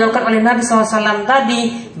apa yang dilakukan oleh Nabi SAW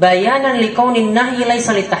tadi bayanan liqaunin nahyi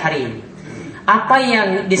laisa litahrim. Apa yang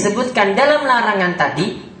disebutkan dalam larangan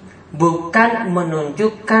tadi bukan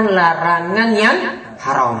menunjukkan larangan yang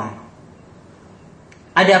haram.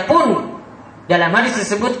 Adapun dalam hadis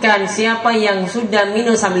disebutkan siapa yang sudah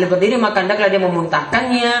minum sambil berdiri maka hendaklah dia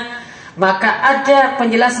memuntahkannya. Maka ada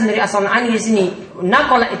penjelasan dari As-San'ani di sini,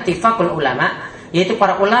 naqala ittifaqul ulama, yaitu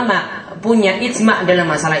para ulama punya ijma'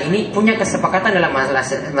 dalam masalah ini, punya kesepakatan dalam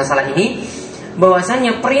masalah ini,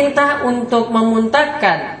 bahwasanya perintah untuk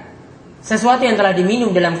memuntahkan sesuatu yang telah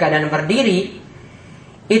diminum dalam keadaan berdiri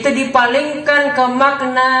itu dipalingkan ke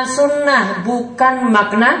makna sunnah, bukan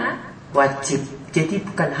makna wajib. Jadi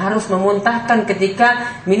bukan harus memuntahkan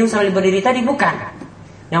ketika minum sambil berdiri tadi, bukan.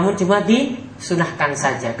 Namun cuma disunahkan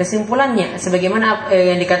saja. Kesimpulannya, sebagaimana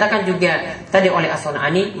yang dikatakan juga tadi oleh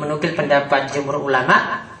As-San'ani, menukil pendapat jumhur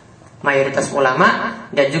ulama, mayoritas ulama,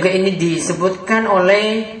 dan juga ini disebutkan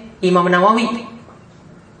oleh Imam Nawawi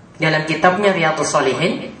dalam kitabnya Riyadhus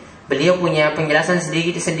Shalihin. Beliau punya penjelasan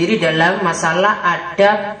sendiri dalam masalah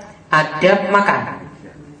adab makan.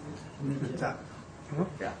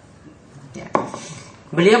 Ya.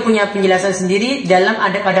 Beliau punya penjelasan sendiri dalam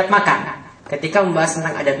adab makan. Ketika membahas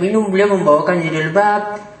tentang adab minum, beliau membawakan judul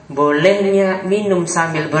bab bolehnya minum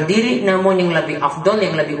sambil berdiri, namun yang lebih afdol,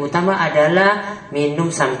 yang lebih utama adalah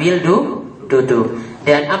minum sambil duduk.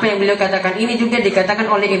 Dan apa yang beliau katakan ini juga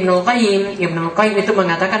dikatakan oleh Ibnul Qayyim. Ibnul Qayyim itu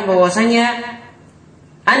mengatakan bahwasanya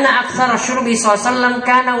anna aktsara syurbi sallallahu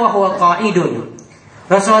kana wa huwa qa'idun.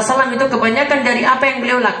 Rasulullah SAW itu kebanyakan dari apa yang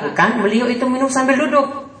beliau lakukan, beliau itu minum sambil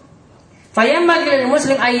duduk. Fayyambagi lil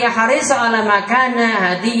muslim ayya harisa ala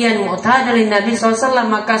makana hadiyan mu'tada lin Nabi SAW,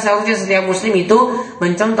 maka seharusnya setiap muslim itu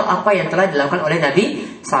mencontoh apa yang telah dilakukan oleh Nabi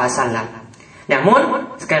SAW.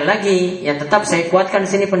 Namun sekali lagi yang tetap saya kuatkan di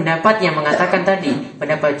sini pendapat yang mengatakan tadi,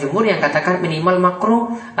 pendapat jumhur yang katakan minimal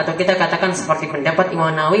makruh, atau kita katakan seperti pendapat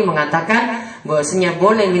Imam Nawawi mengatakan bahwasanya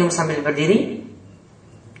boleh minum sambil berdiri.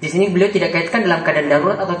 Di sini beliau tidak kaitkan dalam keadaan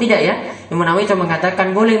darurat atau tidak ya. Imam Nawawi cuma mengatakan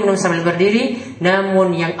boleh minum sambil berdiri,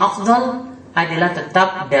 namun yang afdal adalah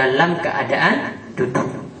tetap dalam keadaan duduk.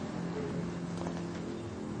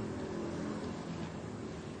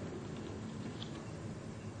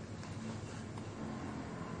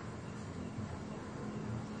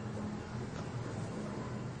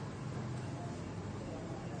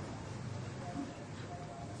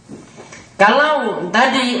 Kalau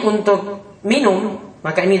tadi untuk minum,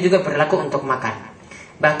 maka ini juga berlaku untuk makan.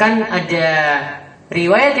 Bahkan ada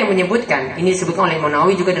riwayat yang menyebutkan, ini disebutkan oleh Imam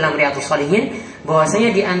Nawawi juga dalam Riyadhus Shalihin, bahwasanya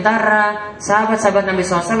di antara sahabat-sahabat Nabi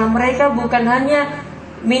SAW, mereka bukan hanya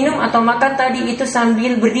minum atau makan tadi itu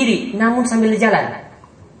sambil berdiri, namun sambil jalan.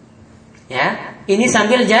 Ya, ini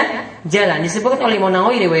sambil jalan. Disebutkan oleh Imam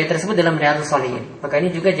Nawawi riwayat tersebut dalam Riyadhus Shalihin. Maka ini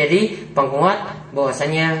juga jadi penguat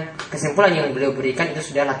bahwasanya kesimpulan yang beliau berikan itu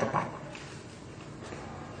sudahlah tepat.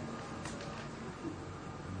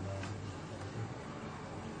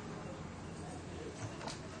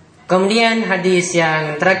 Kemudian hadis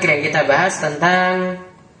yang terakhir yang kita bahas tentang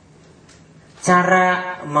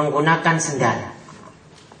cara menggunakan sendal.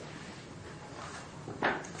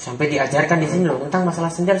 Sampai diajarkan di sini loh tentang masalah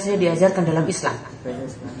sendal saja diajarkan dalam Islam.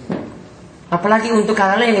 Apalagi untuk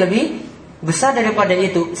hal yang lebih besar daripada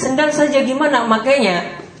itu. Sendal saja gimana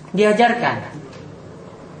makanya diajarkan.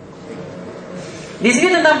 Di sini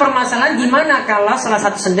tentang permasalahan gimana kalau salah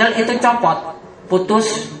satu sendal itu copot, putus,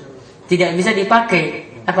 tidak bisa dipakai.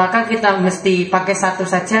 Apakah kita mesti pakai satu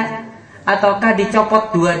saja ataukah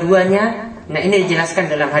dicopot dua-duanya? Nah, ini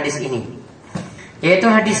dijelaskan dalam hadis ini. Yaitu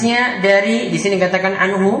hadisnya dari, di sini katakan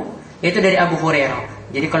anhu, yaitu dari Abu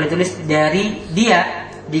Hurairah. Jadi kalau ditulis dari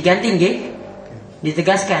dia diganti nggih,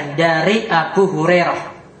 ditegaskan dari Abu Hurairah.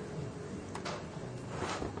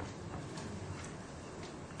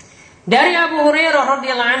 Dari Abu Hurairah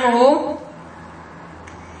radhiyallahu anhu,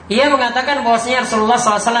 ia mengatakan bahwasanya Rasulullah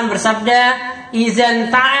SAW bersabda,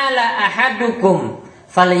 "Izan ta'ala ahadukum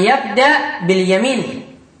falyabda bil yamin."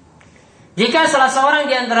 Jika salah seorang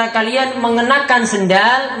di antara kalian mengenakan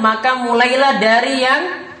sendal, maka mulailah dari yang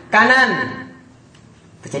kanan.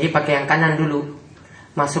 Jadi pakai yang kanan dulu.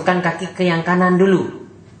 Masukkan kaki ke yang kanan dulu.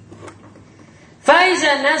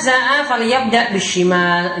 Faiza naza'a falyabda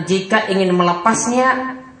bishimal. Jika ingin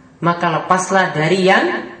melepasnya, maka lepaslah dari yang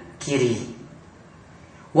kiri.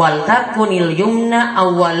 Wal takunil yumna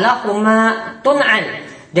awwalahuma tun'an.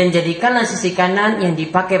 Dan jadikanlah sisi kanan yang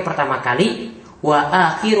dipakai pertama kali. Wa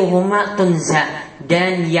akhiruhuma tunza.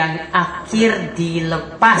 Dan yang akhir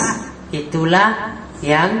dilepas, itulah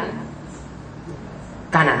yang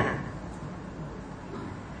kanan.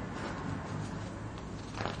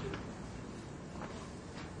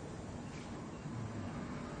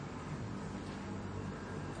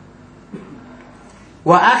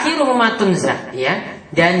 Wa akhiruhuma tunza, ya.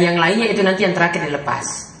 Dan yang lainnya itu nanti yang terakhir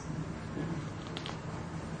dilepas.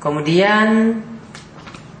 Kemudian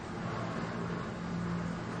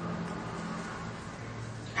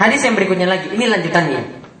hadis yang berikutnya lagi, ini lanjutannya.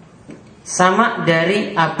 Sama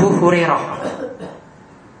dari Abu Hurairah.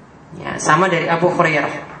 Ya, sama dari Abu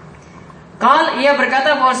Hurairah. Ia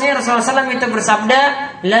berkata bahwasanya Rasulullah SAW itu bersabda,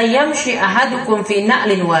 la yamshi ahadukum fi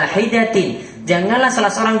na'lin wahidatin. Janganlah salah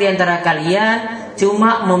seorang di antara kalian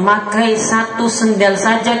cuma memakai satu sendal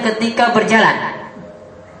saja ketika berjalan.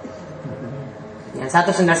 Ya,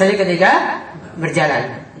 satu sendal saja ketika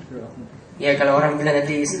berjalan. Ya, kalau orang bilang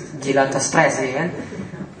nanti gila atau stres, ya kan.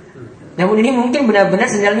 Namun ini mungkin benar-benar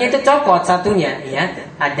sendalnya itu copot satunya, ya.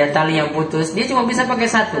 Ada tali yang putus, dia cuma bisa pakai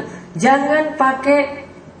satu. Jangan pakai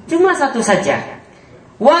cuma satu saja.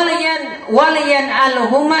 Waliyan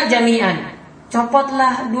alhuma jami'an.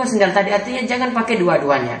 Copotlah dua sendal tadi, artinya jangan pakai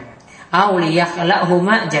dua-duanya.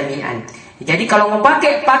 Auliyakhlahuma jami'an. Jadi kalau mau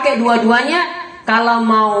pakai dua-duanya, kalau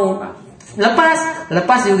mau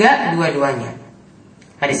lepas juga dua-duanya.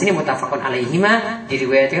 Hadis ini muttafaqun alaihima,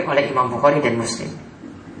 diriwayatkan oleh Imam Bukhari dan Muslim.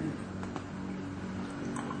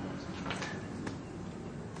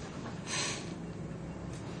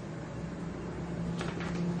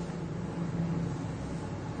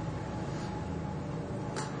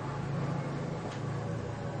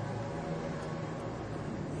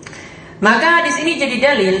 Maka hadis ini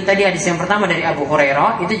jadi dalil. Tadi hadis yang pertama dari Abu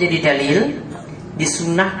Hurairah itu jadi dalil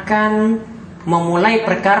disunahkan memulai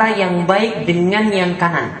perkara yang baik dengan yang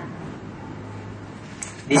kanan.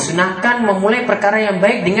 Disunahkan memulai perkara yang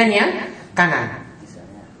baik dengan yang kanan.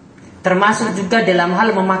 Termasuk juga dalam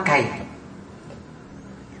hal memakai.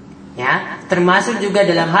 Ya, termasuk juga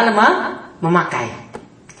dalam hal memakai.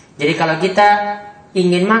 Jadi kalau kita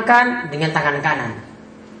ingin makan dengan tangan kanan.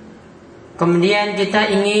 Kemudian kita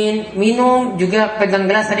ingin minum juga pegang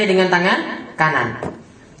gelas tadi dengan tangan kanan.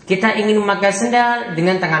 Kita ingin memakai sendal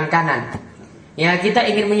dengan tangan kanan. Ya, kita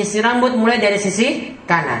ingin menyisir rambut mulai dari sisi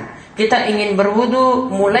kanan. Kita ingin berwudu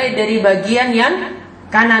mulai dari bagian yang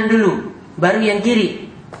kanan dulu, baru yang kiri.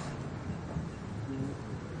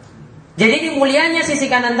 Jadi ini mulianya sisi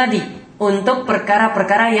kanan tadi untuk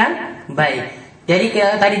perkara-perkara yang baik. Jadi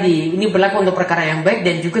ini berlaku untuk perkara yang baik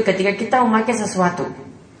dan juga ketika kita memakai sesuatu.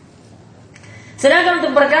 Sedangkan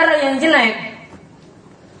untuk perkara yang jelek,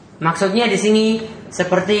 maksudnya di sini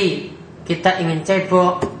seperti kita ingin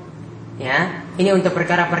cebok, ya, ini untuk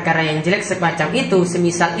perkara-perkara yang jelek semacam itu,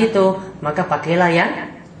 semisal itu, maka pakailah yang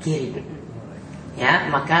kiri, ya,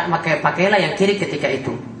 maka pakailah yang kiri ketika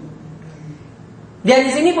itu. Dan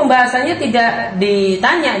di sini pembahasannya tidak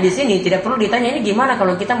ditanya di sini, tidak perlu ditanya ini gimana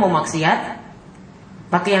kalau kita mau maksiat,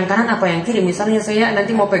 pakai yang kanan apa yang kiri? Misalnya saya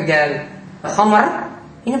nanti mau pegang khamar.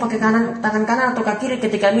 Ini pakai tangan kanan atau kaki kiri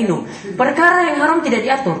ketika minum. Perkara yang haram tidak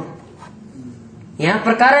diatur. Ya,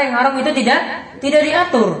 perkara yang haram itu tidak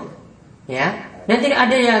diatur. Ya, nanti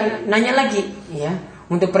ada yang nanya lagi, ya,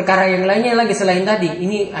 untuk perkara yang lainnya lagi selain tadi.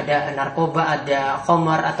 Ini ada narkoba, ada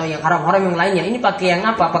khamar atau yang haram-haram yang lainnya. Ini pakai yang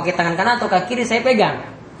apa? Pakai tangan kanan atau kaki kiri saya pegang.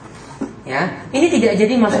 Ya, ini tidak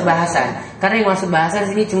jadi masuk bahasan. Karena yang masuk bahasan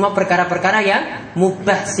sini cuma perkara-perkara yang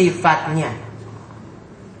mubah sifatnya.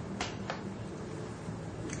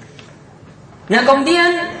 Nah,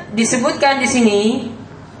 kemudian disebutkan di sini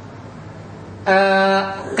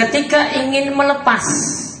ketika ingin melepas,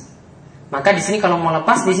 maka di sini kalau mau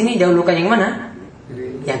lepas di sini dahulukan yang mana?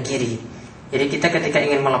 Yang kiri. Jadi kita ketika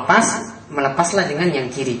ingin melepaslah dengan yang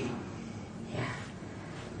kiri. Ya.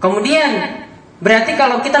 Kemudian berarti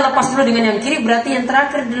kalau kita lepas dulu dengan yang kiri, berarti yang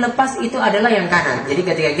terakhir dilepas itu adalah yang kanan. Jadi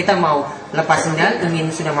ketika kita mau lepas sendal,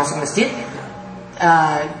 ingin sudah masuk masjid,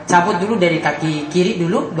 cabut dulu dari kaki kiri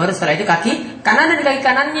dulu, baru setelah itu kaki kanan, dan kaki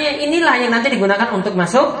kanannya inilah yang nanti digunakan untuk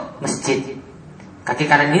masuk masjid. Kaki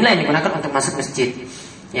kanan inilah yang digunakan untuk masuk masjid.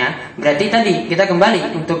 Ya, berarti tadi kita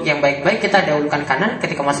kembali untuk yang baik-baik kita dahulukan kanan,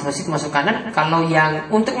 ketika masuk masjid masuk kanan. Kalau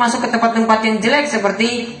yang untuk masuk ke tempat-tempat yang jelek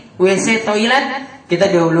seperti WC, toilet,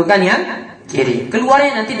 kita dahulukan yang kiri.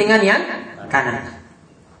 Keluarnya nanti dengan yang kanan.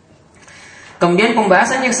 Kemudian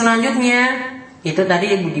pembahasan yang selanjutnya Itu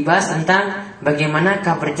tadi dibahas tentang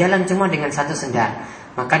bagaimanakah berjalan cuma dengan satu sendal.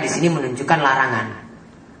 Maka di sini menunjukkan larangan.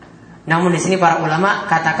 Namun di sini para ulama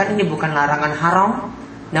katakan ini bukan larangan haram,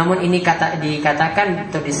 namun ini dikatakan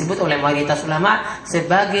atau disebut oleh mayoritas ulama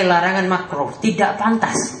sebagai larangan makruh, tidak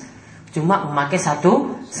pantas. Cuma memakai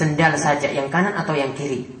satu sendal saja, yang kanan atau yang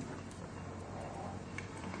kiri.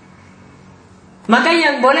 Maka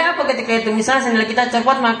yang boleh apa ketika itu? Misalnya sendal kita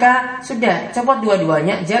copot, maka sudah copot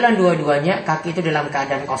dua-duanya, jalan dua-duanya, kaki itu dalam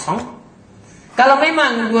keadaan kosong. Kalau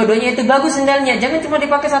memang dua-duanya itu bagus sendalnya, jangan cuma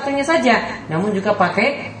dipakai satunya saja, namun juga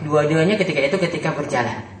pakai dua-duanya ketika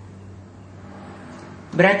berjalan.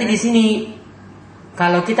 Berarti di sini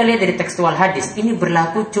kalau kita lihat dari tekstual hadis, ini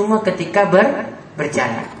berlaku cuma ketika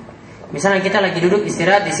berjalan. Misalnya kita lagi duduk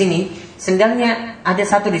istirahat di sini, sendalnya ada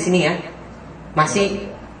satu di sini ya,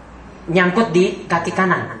 masih nyangkut di kaki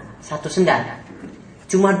kanan, satu sendal.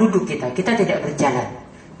 Cuma duduk kita tidak berjalan.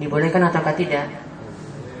 Dibolehkan ataukah tidak?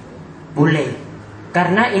 Boleh.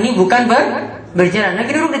 Karena ini bukan berjalan,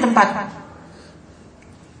 lagi duduk di tempat.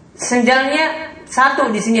 Sendalnya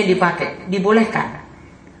satu di sini yang dipakai, dibolehkan.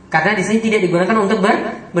 Karena di sini tidak digunakan untuk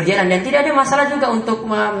berjalan dan tidak ada masalah juga untuk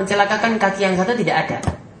mencelakakan kaki yang satu, tidak ada.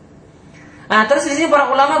 Nah, terus di sini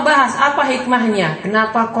para ulama bahas apa hikmahnya,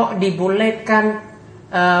 kenapa kok dibolehkan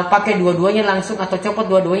pakai dua-duanya langsung atau copot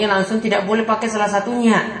dua-duanya langsung, tidak boleh pakai salah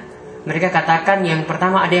satunya. Mereka katakan yang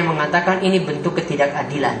pertama, ada yang mengatakan ini bentuk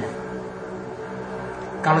ketidakadilan.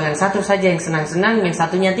 Kalau yang satu saja yang senang-senang, yang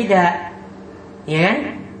satunya tidak, ya kan?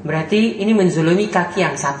 Berarti ini menzulumi kaki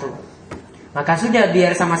yang satu. Maka sudah,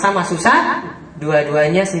 biar sama-sama susah,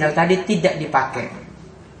 dua-duanya sendal tadi tidak dipakai.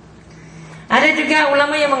 Ada juga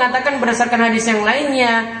ulama yang mengatakan berdasarkan hadis yang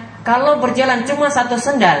lainnya, kalau berjalan cuma satu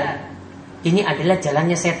sendal, ini adalah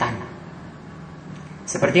jalannya setan.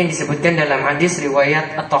 Seperti yang disebutkan dalam hadis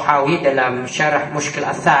riwayat At-Tahawi dalam syarah Mushkil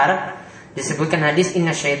Athar, disebutkan hadis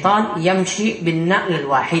inna syaitan yamshi bin na'lil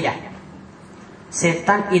wahidah.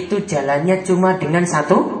 Setan itu jalannya cuma dengan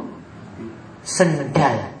satu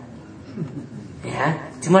sendal. Ya,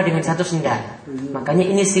 cuma dengan satu sendal. Makanya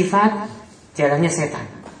ini sifat jalannya setan.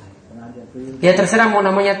 Ya terserah mau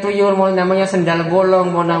namanya tuyul, mau namanya sendal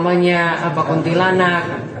bolong, mau namanya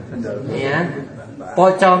kuntilanak, ya,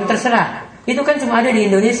 pocong, terserah. Itu kan cuma ada di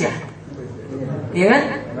Indonesia, ya kan?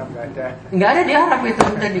 Nggak ada di Arab itu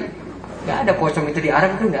tadi. Nggak ada pocong itu di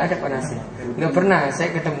Arab, itu nggak ada panasnya. Nggak pernah saya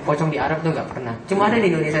ketemu pocong di Arab, itu nggak pernah. Cuma ada di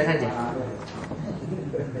Indonesia saja.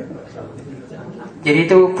 Jadi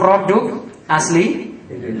itu produk asli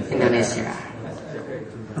Indonesia.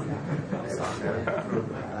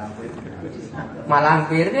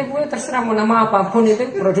 Malampir, gue terserah mau nama apapun, itu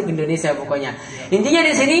produk Indonesia pokoknya. Intinya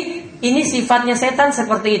di sini ini sifatnya setan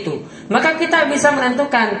seperti itu. Maka kita bisa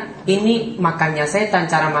menentukan ini makannya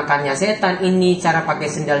setan, cara makannya setan, ini cara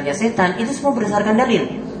pakai sendalnya setan, itu semua berdasarkan dalil.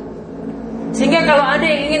 Sehingga kalau ada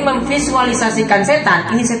yang ingin memvisualisasikan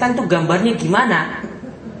setan, ini setan tuh gambarnya gimana,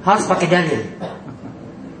 harus pakai dalil.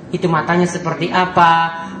 Itu matanya seperti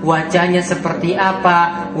apa, wajahnya seperti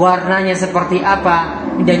apa, warnanya seperti apa.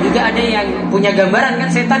 Dan juga ada yang punya gambaran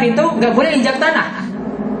kan, setan itu nggak boleh injak tanah,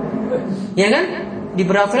 ya kan? Di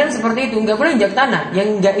beberapa film seperti itu, nggak boleh injak tanah. Yang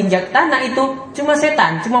nggak injak tanah itu cuma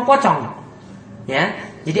setan, cuma pocong, ya.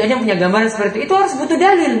 Jadi ada yang punya gambaran seperti itu harus butuh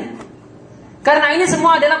dalil. Karena ini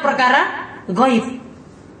semua adalah perkara gaib,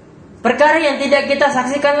 perkara yang tidak kita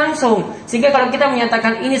saksikan langsung. Sehingga kalau kita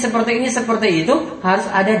menyatakan ini seperti itu, harus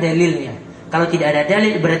ada dalilnya. Kalau tidak ada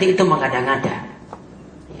dalil, berarti itu mengada-ngada.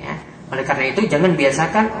 Ya. Oleh karena itu, jangan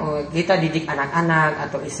biasakan kita didik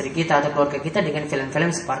anak-anak atau istri kita atau keluarga kita dengan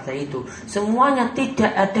film-film seperti itu. Semuanya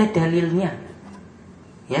tidak ada dalilnya.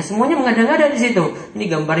 Ya, semuanya mengada-ngada di situ.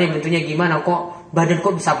 Ini gambarnya bentuknya gimana, kok badan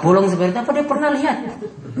kok bisa bolong seperti itu? Apa dia pernah lihat?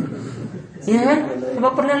 Ya kan? Coba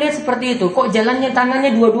pernah lihat seperti itu? Kok jalannya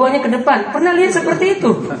tangannya dua-duanya ke depan? Pernah lihat seperti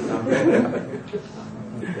itu?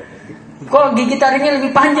 Kok gigi taringnya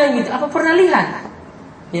lebih panjang gitu? Apa pernah lihat?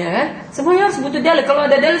 Ya kan? Semuanya harus butuh dalil. Kalau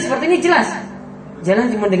ada dalil seperti ini jelas. Jalan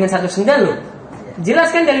cuma dengan satu sendal loh.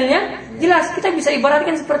 Jelas kan dalilnya? Jelas. Kita bisa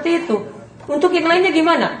ibaratkan seperti itu. Untuk yang lainnya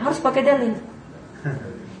gimana? Harus pakai dalil.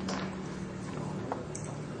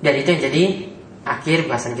 Dan itu yang jadi akhir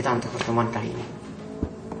bahasan kita untuk pertemuan kali ini.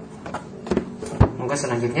 Monggo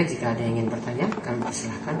selanjutnya jika ada yang ingin bertanya, kami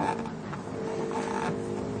persilahkan.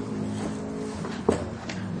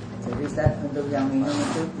 Jadi Ustaz, untuk yang minum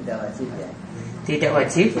itu tidak wajib ya? Tidak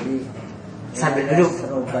wajib. Jadi, sambil duduk.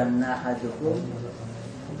 Robana hadukum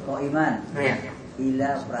qaiman. Ya. Ila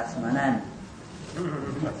prasmanan.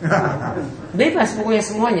 Bebas pokoknya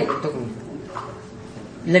semuanya bentuknya.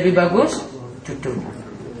 Lebih bagus duduk.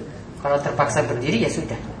 Kalau terpaksa berdiri ya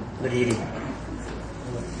sudah berdiri.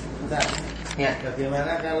 Ya.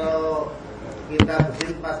 Bagaimana kalau kita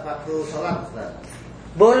bersin pas waktu sholat, Ustaz?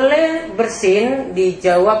 Boleh bersin,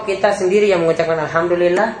 dijawab kita sendiri yang mengucapkan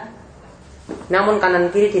alhamdulillah. Namun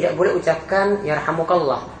kanan kiri tidak boleh ucapkan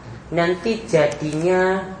yarhamukallah. Nanti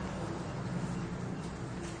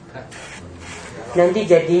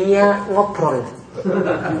jadinya ngobrol.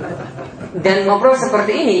 Dan ngobrol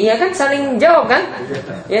seperti ini, ya kan saling jawab kan?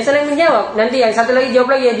 Ya saling menjawab. Nanti yang satu lagi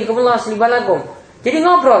jawab lagi, yadikumullah slibalakum. Jadi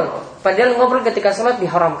ngobrol. Padahal ngobrol ketika sholat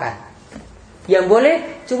diharamkan. Yang boleh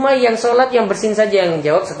cuma yang sholat yang bersin saja yang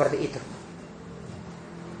menjawab seperti itu.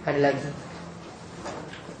 Ada lagi?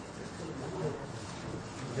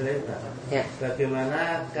 Ya.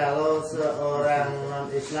 Bagaimana kalau seorang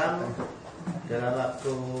non-Islam dalam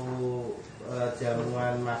waktu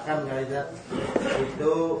jamuan makan kali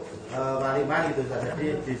itu walimah gitu,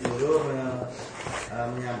 jadi disuruh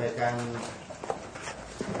menyampaikan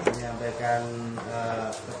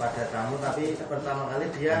kepada tamu, tapi pertama kali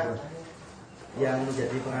dia yang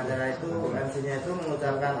menjadi pengacara itu MC-nya itu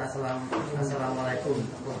mengucapkan assalamualaikum.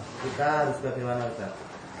 Kita harus bagaimana, Ustaz?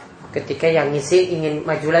 Ketika yang ngisi ingin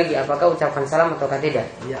maju lagi, apakah ucapkan salam atau tidak?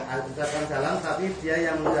 Ya, ucapkan salam, tapi dia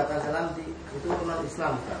yang mengucapkan salam itu non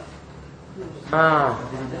Islam, Ustaz.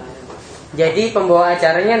 Jadi pembawa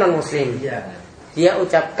acaranya non muslim. Iya. Dia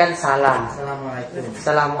ucapkan salam.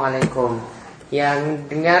 Assalamualaikum. Yang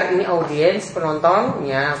dengar ini audiens, penonton,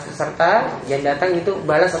 ya peserta yang datang itu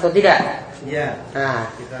balas atau tidak? Iya. Nah,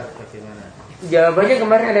 kita bagaimana? Jawabannya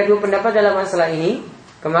kemarin ada dua pendapat dalam masalah ini.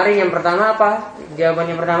 Kemarin yang pertama apa?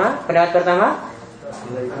 Jawabannya pertama, pendapat pertama,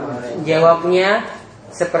 jawabnya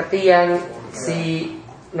seperti yang si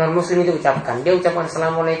non muslim itu ucapkan. Dia ucapkan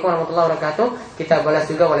assalamualaikum warahmatullahi wabarakatuh. Kita balas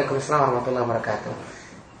juga waalaikumsalam warahmatullahi wabarakatuh.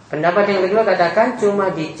 Pendapat yang kedua katakan cuma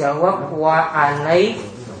dijawab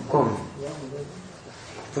waalaikum.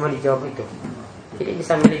 Cuma dijawab itu. Tidak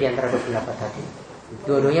bisa milih di antara dua pendapat tadi.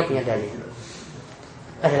 Dua-duanya punya dalil.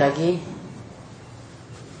 Ada lagi?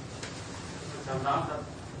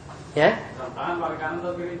 Ya?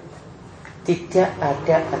 Tidak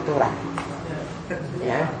ada aturan.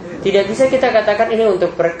 Ya, tidak bisa kita katakan ini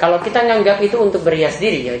untuk kalau kita nganggap itu untuk berhias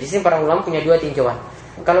diri, ya di sini para ulama punya dua tinjauan.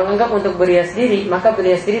 Kalau nganggap untuk berhias diri, maka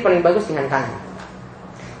berhias diri paling bagus dengan kanan.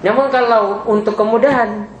 Namun kalau untuk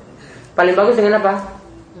kemudahan, paling bagus dengan apa?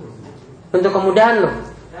 Untuk kemudahan loh,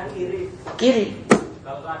 kiri.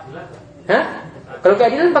 Hah? Kalau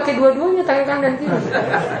keadilan pakai dua-duanya, tangan kanan dan kiri.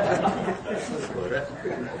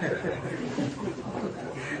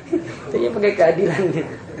 Itu pakai keadilan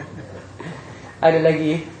gitu. Ada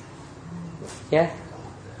lagi? Ya?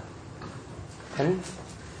 Kan?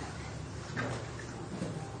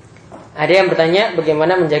 Ada yang bertanya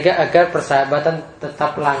bagaimana menjaga agar persahabatan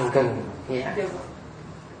tetap langgeng? Ya.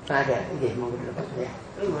 Ada. Iya, mau berdebat ya.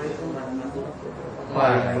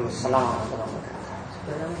 Waalaikumsalam.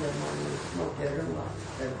 Sekarang zaman modern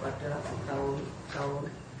daripada tahun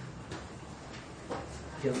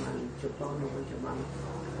zaman Jepang maupun zaman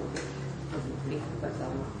Republik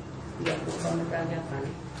pertama yang kita menanyakan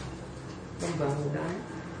pembangunan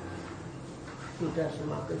sudah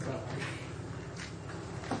semakin bagus.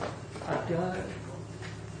 Ada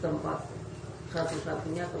tempat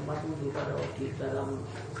satu-satunya tempat wudhu pada di dalam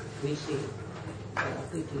WC,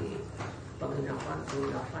 tapi di penginapan di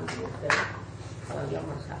hotel saya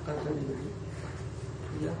masakan sendiri.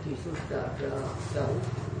 Ya di situ sudah ada jauh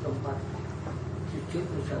tempat sujud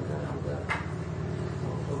misalnya ada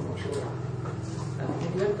musola. Nah,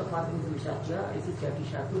 kemudian tempat wudhu saja itu jadi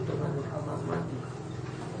satu dengan kamar mandi.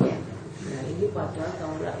 Nah ini pada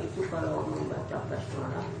tahun itu kalau membaca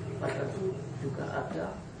basmalah pada itu juga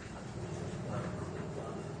ada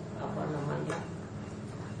apa namanya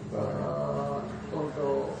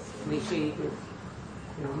untuk WC itu.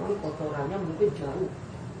 Namun kotorannya mungkin jauh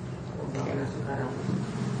pembangunan sekarang.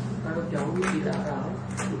 Kalau jauh dilarang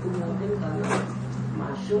itu mungkin karena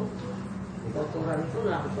masuk kotoran itu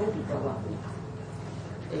langsung di bawah itu.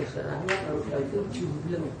 Istilahnya kalau itu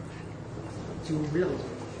jumbleng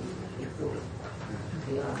itu.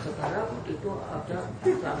 Ya sekarang itu ada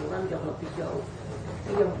saluran yang lebih jauh.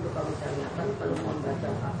 Itu yang perlu kami tanyakan kalau membaca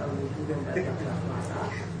akal itu membaca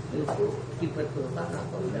basmalah itu dibetulkan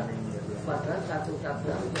atau tidak pada satu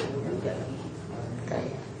cabang yang tidak diisi.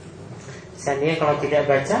 Seandainya kalau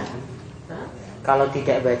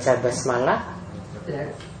tidak baca basmalah,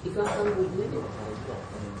 itu akan wudhu itu.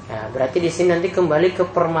 Ya, berarti di sini nanti kembali ke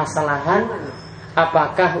permasalahan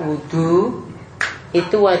apakah wudhu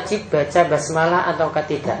itu wajib baca basmalah ataukah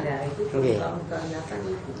tidak? Nah, itu Okay. kamu tanyakan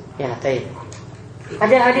itu. Ya, baik.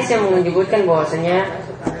 Ada hadis yang menyebutkan bahwasanya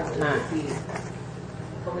di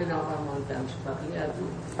penginapan dan sebagainya itu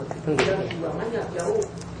Okay. buangannya jauh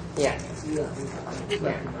Ya. Iya, itu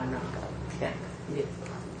bagaimana? Ya. Iya.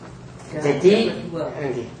 Dan Jadi, yang kedua,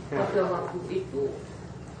 pada waktu itu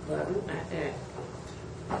baru dia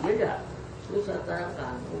tidak terus saya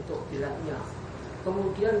terangkan untuk bilangnya.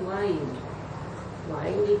 Kemudian main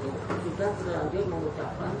itu sudah terlanjur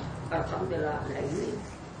mengucapkan alhamdulillah. Nah ini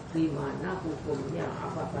gimana hukumnya?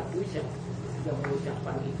 Apakah bisa yang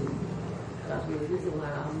mengucapkan itu? Tapi itu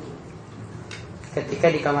mengalami.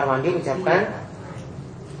 Ketika di kamar mandi ucapkan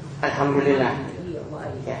alhamdulillah. Iya,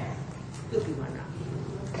 main. Ya. Itu gimana?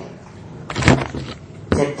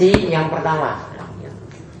 Jadi yang pertama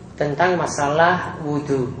tentang masalah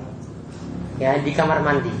wudhu, ya, di kamar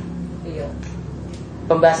mandi. Iya.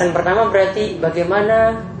 Pembahasan pertama berarti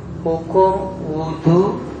bagaimana hukum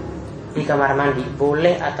wudhu di kamar mandi,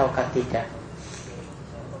 boleh ataukah tidak.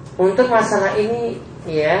 Untuk masalah ini,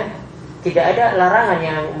 ya, tidak ada larangan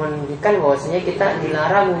yang menunjukkan bahwasanya kita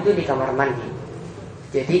dilarang wudhu di kamar mandi.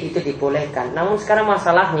 Jadi itu dibolehkan. Namun sekarang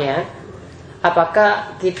masalahnya,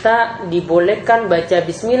 apakah kita dibolehkan baca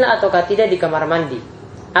bismillah ataukah tidak di kamar mandi?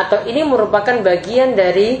 Atau ini merupakan bagian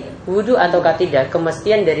dari wudhu ataukah tidak,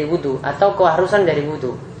 kemestian dari wudhu atau keharusan dari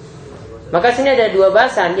wudhu. Maka sini ada dua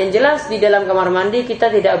bahasan. Yang jelas di dalam kamar mandi kita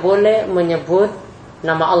tidak boleh menyebut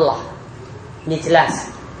nama Allah. Ini jelas.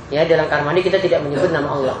 Ya, dalam kamar mandi kita tidak menyebut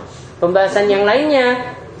nama Allah. Pembahasan yang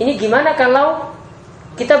lainnya, ini gimana kalau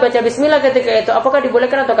kita baca bismillah ketika itu, apakah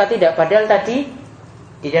dibolehkan ataukah tidak? Padahal tadi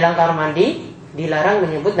di dalam kamar mandi dilarang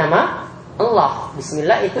menyebut nama Allah.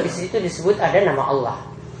 Bismillah itu di situ disebut ada nama Allah.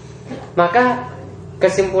 Maka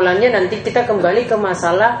kesimpulannya nanti kita kembali ke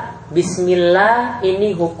masalah bismillah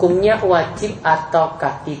ini hukumnya wajib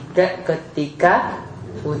ataukah tidak ketika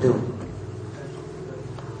wudhu.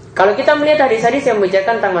 Kalau kita melihat hadis-hadis yang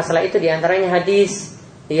membicarakan tentang masalah itu, diantaranya hadis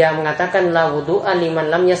yang mengatakan la wudu'a liman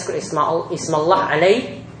lam yazkur ismallah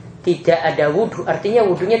alaih, tidak ada wudhu, artinya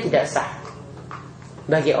wudhunya tidak sah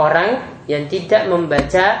bagi orang yang tidak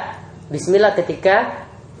membaca bismillah ketika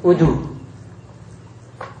wudhu.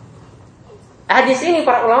 Hadis ini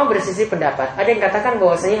para ulama bersisi pendapat. Ada yang katakan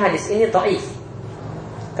bahwasanya hadis ini dhaif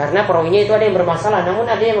karena perawinya itu ada yang bermasalah. Namun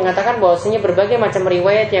ada yang mengatakan bahwasanya berbagai macam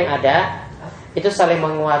riwayat yang ada itu saling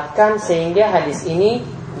menguatkan sehingga hadis ini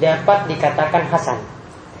dapat dikatakan hasan.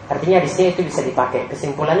 Artinya hadisnya itu bisa dipakai.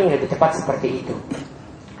 Kesimpulannya yang lebih tepat seperti itu.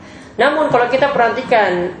 Namun kalau kita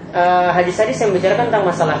perhatikan hadis-hadis yang membicarakan tentang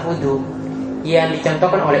masalah wudhu yang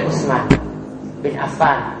dicontohkan oleh Utsman bin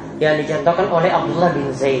Affan, yang dicontohkan oleh Abdullah bin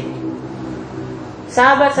Zaid,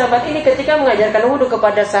 sahabat-sahabat ini ketika mengajarkan wudhu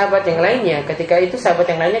kepada sahabat yang lainnya, ketika itu sahabat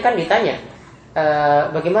yang lainnya kan ditanya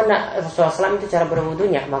bagaimana Rasulullah SAW itu cara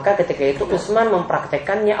berwudhunya. Maka ketika itu Utsman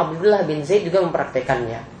mempraktekannya, Abdullah bin Zaid juga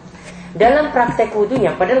mempraktekannya. Dalam praktek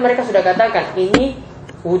wudhunya, padahal mereka sudah katakan ini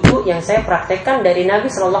wudhu yang saya praktekkan dari Nabi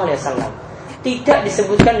SAW. Tidak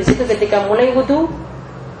disebutkan di situ ketika mulai wudhu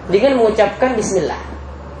dengan mengucapkan bismillah.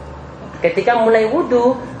 Ketika mulai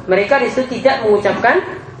wudhu mereka di situ tidak mengucapkan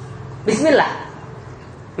bismillah.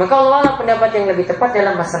 Maka Allah pendapat yang lebih tepat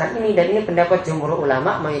dalam masalah ini, dan ini pendapat jumhur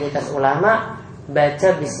ulama, mayoritas ulama, baca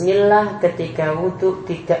bismillah ketika wudhu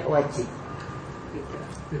tidak wajib.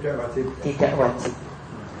 Tidak wajib.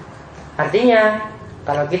 Artinya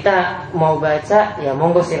kalau kita mau baca ya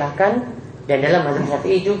monggo silahkan. Dan dalam mazhab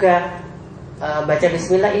Syafi'i juga baca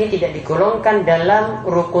bismillah ini tidak digolongkan dalam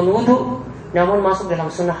rukun wudhu, namun masuk dalam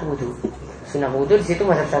sunnah wudhu. Sunnah wudhu di situ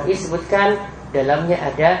mazhab Syafi'i sebutkan dalamnya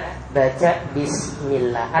ada baca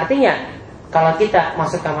bismillah. Artinya kalau kita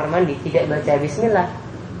masuk kamar mandi tidak baca bismillah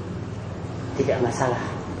tidak masalah.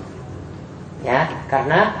 Ya,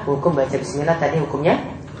 karena hukum baca bismillah tadi hukumnya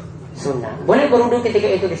sunnah. Boleh berwudu ketika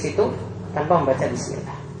itu di situ tanpa membaca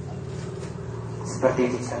bismillah. Seperti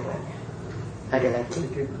itu sahabatnya. Ada lagi?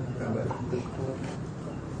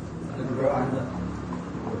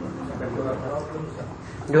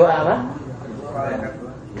 Doa apa?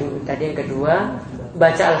 Tadi yang kedua,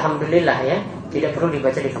 baca alhamdulillah ya, tidak perlu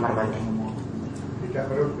dibaca di kamar mandi. Tidak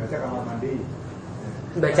perlu dibaca kamar mandi.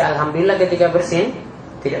 Baca alhamdulillah ketika bersin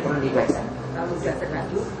tidak perlu dibaca.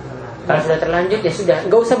 Kalau sudah terlanjut ya sudah,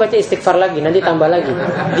 nggak usah baca istighfar lagi, nanti tambah lagi.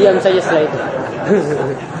 Diam saja setelah itu.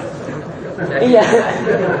 Iya.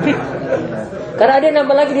 Karena ada yang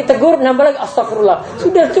nambah lagi, ditegur, nambah lagi astagfirullah.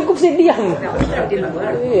 Sudah cukup sih diam.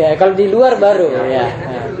 Iya, kalau di luar baru ya.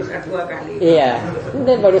 Iya,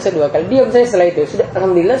 dan baru saya 2 kali. Diam saya setelah itu. Sudah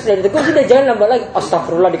alhamdulillah sudah ditegur, sudah jangan nambah lagi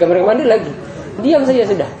astagfirullah di kamar mandi lagi. Diam saja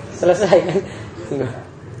sudah. Selesai kan.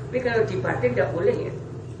 Tapi kalau di batin enggak boleh ya?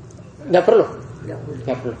 Enggak perlu.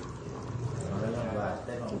 Enggak perlu.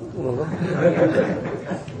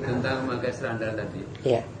 Tentang memakai sandal tadi.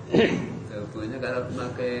 Iya. Pokoknya kalau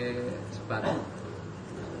memakai sepatu.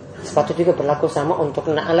 Sepatu juga berlaku sama untuk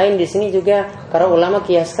na'alain. Di sini juga para ulama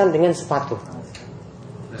kiaskan dengan sepatu.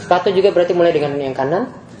 Sepatu juga berarti mulai dengan yang kanan.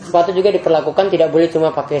 Sepatu juga diperlakukan tidak boleh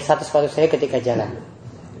cuma pakai satu sepatu saja ketika jalan.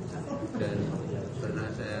 Dan pernah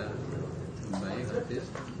saya membaik hadis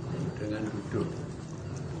dengan duduk.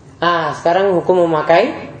 Sekarang hukum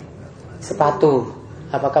memakai sepatu,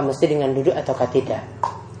 apakah mesti dengan duduk ataukah tidak?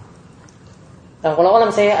 Nah, kalau alam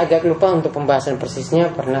saya agak lupa untuk pembahasan persisnya,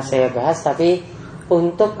 pernah saya bahas, tapi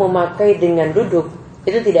untuk memakai dengan duduk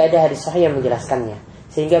itu tidak ada hadis sahih yang menjelaskannya,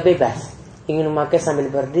 sehingga bebas ingin memakai sambil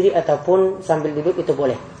berdiri ataupun sambil duduk itu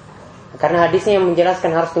boleh. Karena hadisnya yang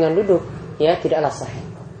menjelaskan harus dengan duduk, ya tidaklah sahih.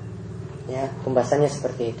 Ya, pembahasannya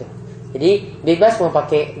seperti itu. Jadi bebas mau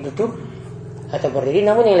pakai duduk atau berdiri,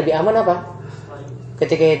 namun yang lebih aman apa?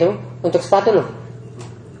 Ketika itu untuk sepatu loh,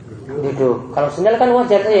 duduk. Kalau sendal kan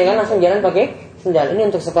wajar saja kan, langsung jalan pakai sendal.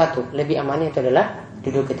 Ini untuk sepatu, lebih amannya itu adalah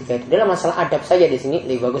duduk ketika itu. Dalam masalah adab saja di sini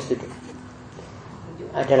lebih bagus duduk.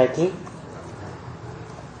 Ada lagi?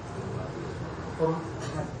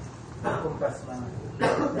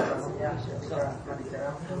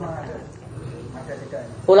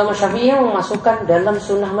 Ulama Syafi'i memasukkan dalam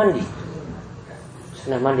sunnah mandi.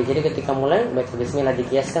 Sunnah mandi. Jadi ketika mulai baca bismillah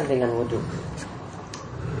dikiaskan dengan wudu.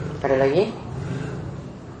 Ada lagi?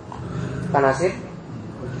 Pak Nasir?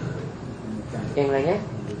 Yang lainnya?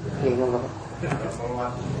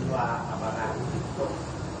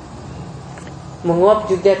 Menguap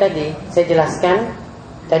juga tadi saya jelaskan.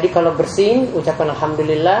 Tadi kalau bersin ucapkan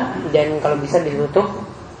alhamdulillah, dan kalau bisa ditutup,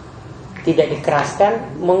 tidak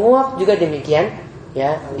dikeraskan. Menguap juga demikian,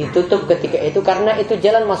 ya, ditutup ketika itu karena itu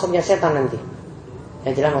jalan masuknya setan nanti.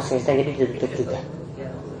 Yang jalan masuknya setan, jadi ditutup juga.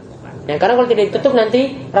 Dan karena kalau tidak ditutup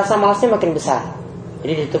nanti rasa malasnya makin besar.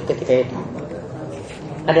 Jadi ditutup ketika itu.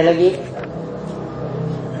 Ada lagi?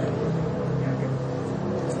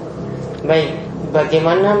 Baik,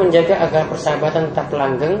 bagaimana menjaga agar persahabatan tetap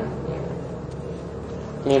langgeng?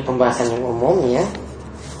 Ini pembahasan yang umum ya.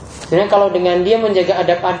 Sebenarnya kalau dengan dia menjaga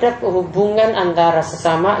adab-adab hubungan antara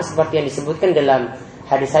sesama seperti yang disebutkan dalam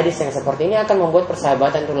hadis-hadis yang seperti ini akan membuat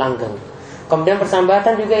persahabatan itu langgeng. Kemudian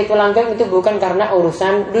persahabatan juga itu langgeng itu bukan karena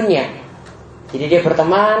urusan dunia. Jadi dia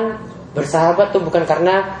berteman, bersahabat itu bukan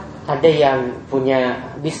karena ada yang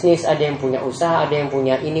punya bisnis, ada yang punya usaha, ada yang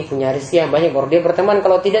punya ini, punya rezeki yang banyak baru dia berteman.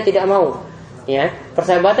 Kalau tidak mau. Ya,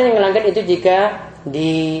 persahabatan yang langgeng itu jika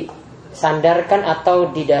disandarkan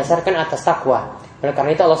atau didasarkan atas takwa. Oleh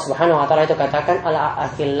karena itu Allah Subhanahu wa taala itu katakan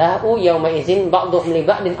al-akhillau yauma idzin ba'dhum li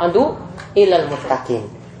ba'din adu ilal muttaqin.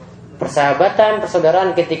 Persahabatan,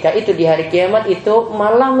 persaudaraan ketika itu di hari kiamat itu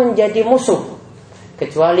malah menjadi musuh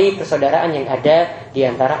kecuali persaudaraan yang ada di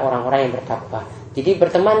antara orang-orang yang bertakwa. Jadi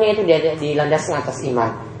bertemannya itu dilandaskan atas iman.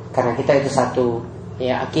 Karena kita itu satu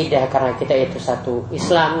ya akidah, karena kita itu satu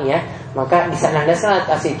Islam ya, maka bisa landaskan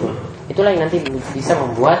atas itu. Itulah yang nanti bisa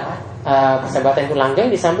membuat persahabatan itu langgeng.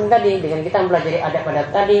 Di samping tadi dengan kita mempelajari adab-adab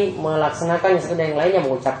tadi, melaksanakan yang lainnya,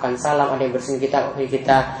 mengucapkan salam, ada yang bersin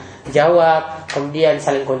kita jawab, kemudian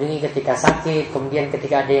saling kunjungi ketika sakit, kemudian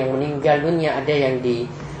ketika ada yang meninggal dunia, ada yang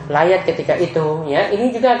dilayat ketika itu ya,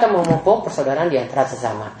 ini juga akan memupuk persaudaraan di antara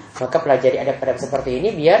sesama. Maka pelajari adab-adab seperti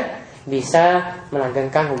ini biar bisa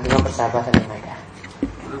melanggengkan hubungan persahabatan yang ada.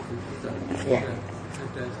 Ya.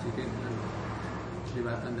 Ada sedikit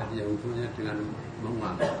riwayatan tadi yang hubungannya dengan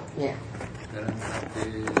menguap. Ya. Dalam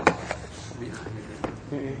hadis mi'ah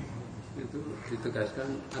itu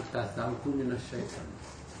ditegaskan at-tasabu minasyaitan.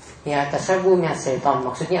 Ya, tasabu minasyaitan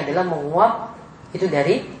maksudnya adalah menguap itu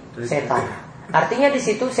dari setan. Artinya di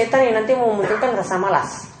situ setan yang nanti memunculkan rasa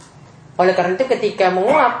malas. Oleh karena itu ketika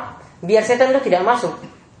menguap biar setan itu tidak masuk,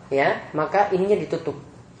 ya, maka ininya ditutup.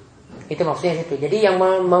 Itu maksudnya itu. Jadi yang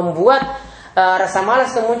membuat rasa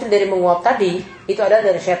malas itu muncul dari menguap tadi itu adalah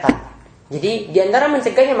dari setan. Jadi di antara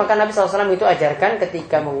mencegahnya maka Nabi SAW itu ajarkan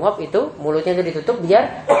ketika menguap itu mulutnya itu ditutup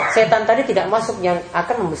biar setan tadi tidak masuk yang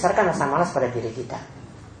akan membesarkan rasa malas pada diri kita.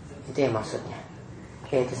 Itu yang maksudnya.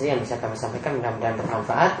 Ya, itu saja yang bisa kami sampaikan, mudah-mudahan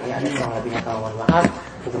bermanfaat. Ya, ada kurang lebihnya kami mohon maaf.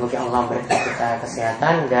 Semoga Allah berikan kita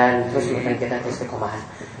kesehatan dan terus memberikan kita istiqomahan.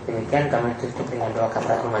 Demikian kami tutup dengan doa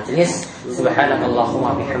kafaratul majelis.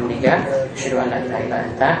 Subhanallahumma bihamdika asyhadu an la ilaha illa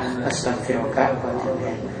anta astaghfiruka wa atubu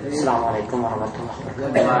ilaik. Assalamualaikum warahmatullahi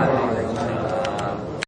wabarakatuh.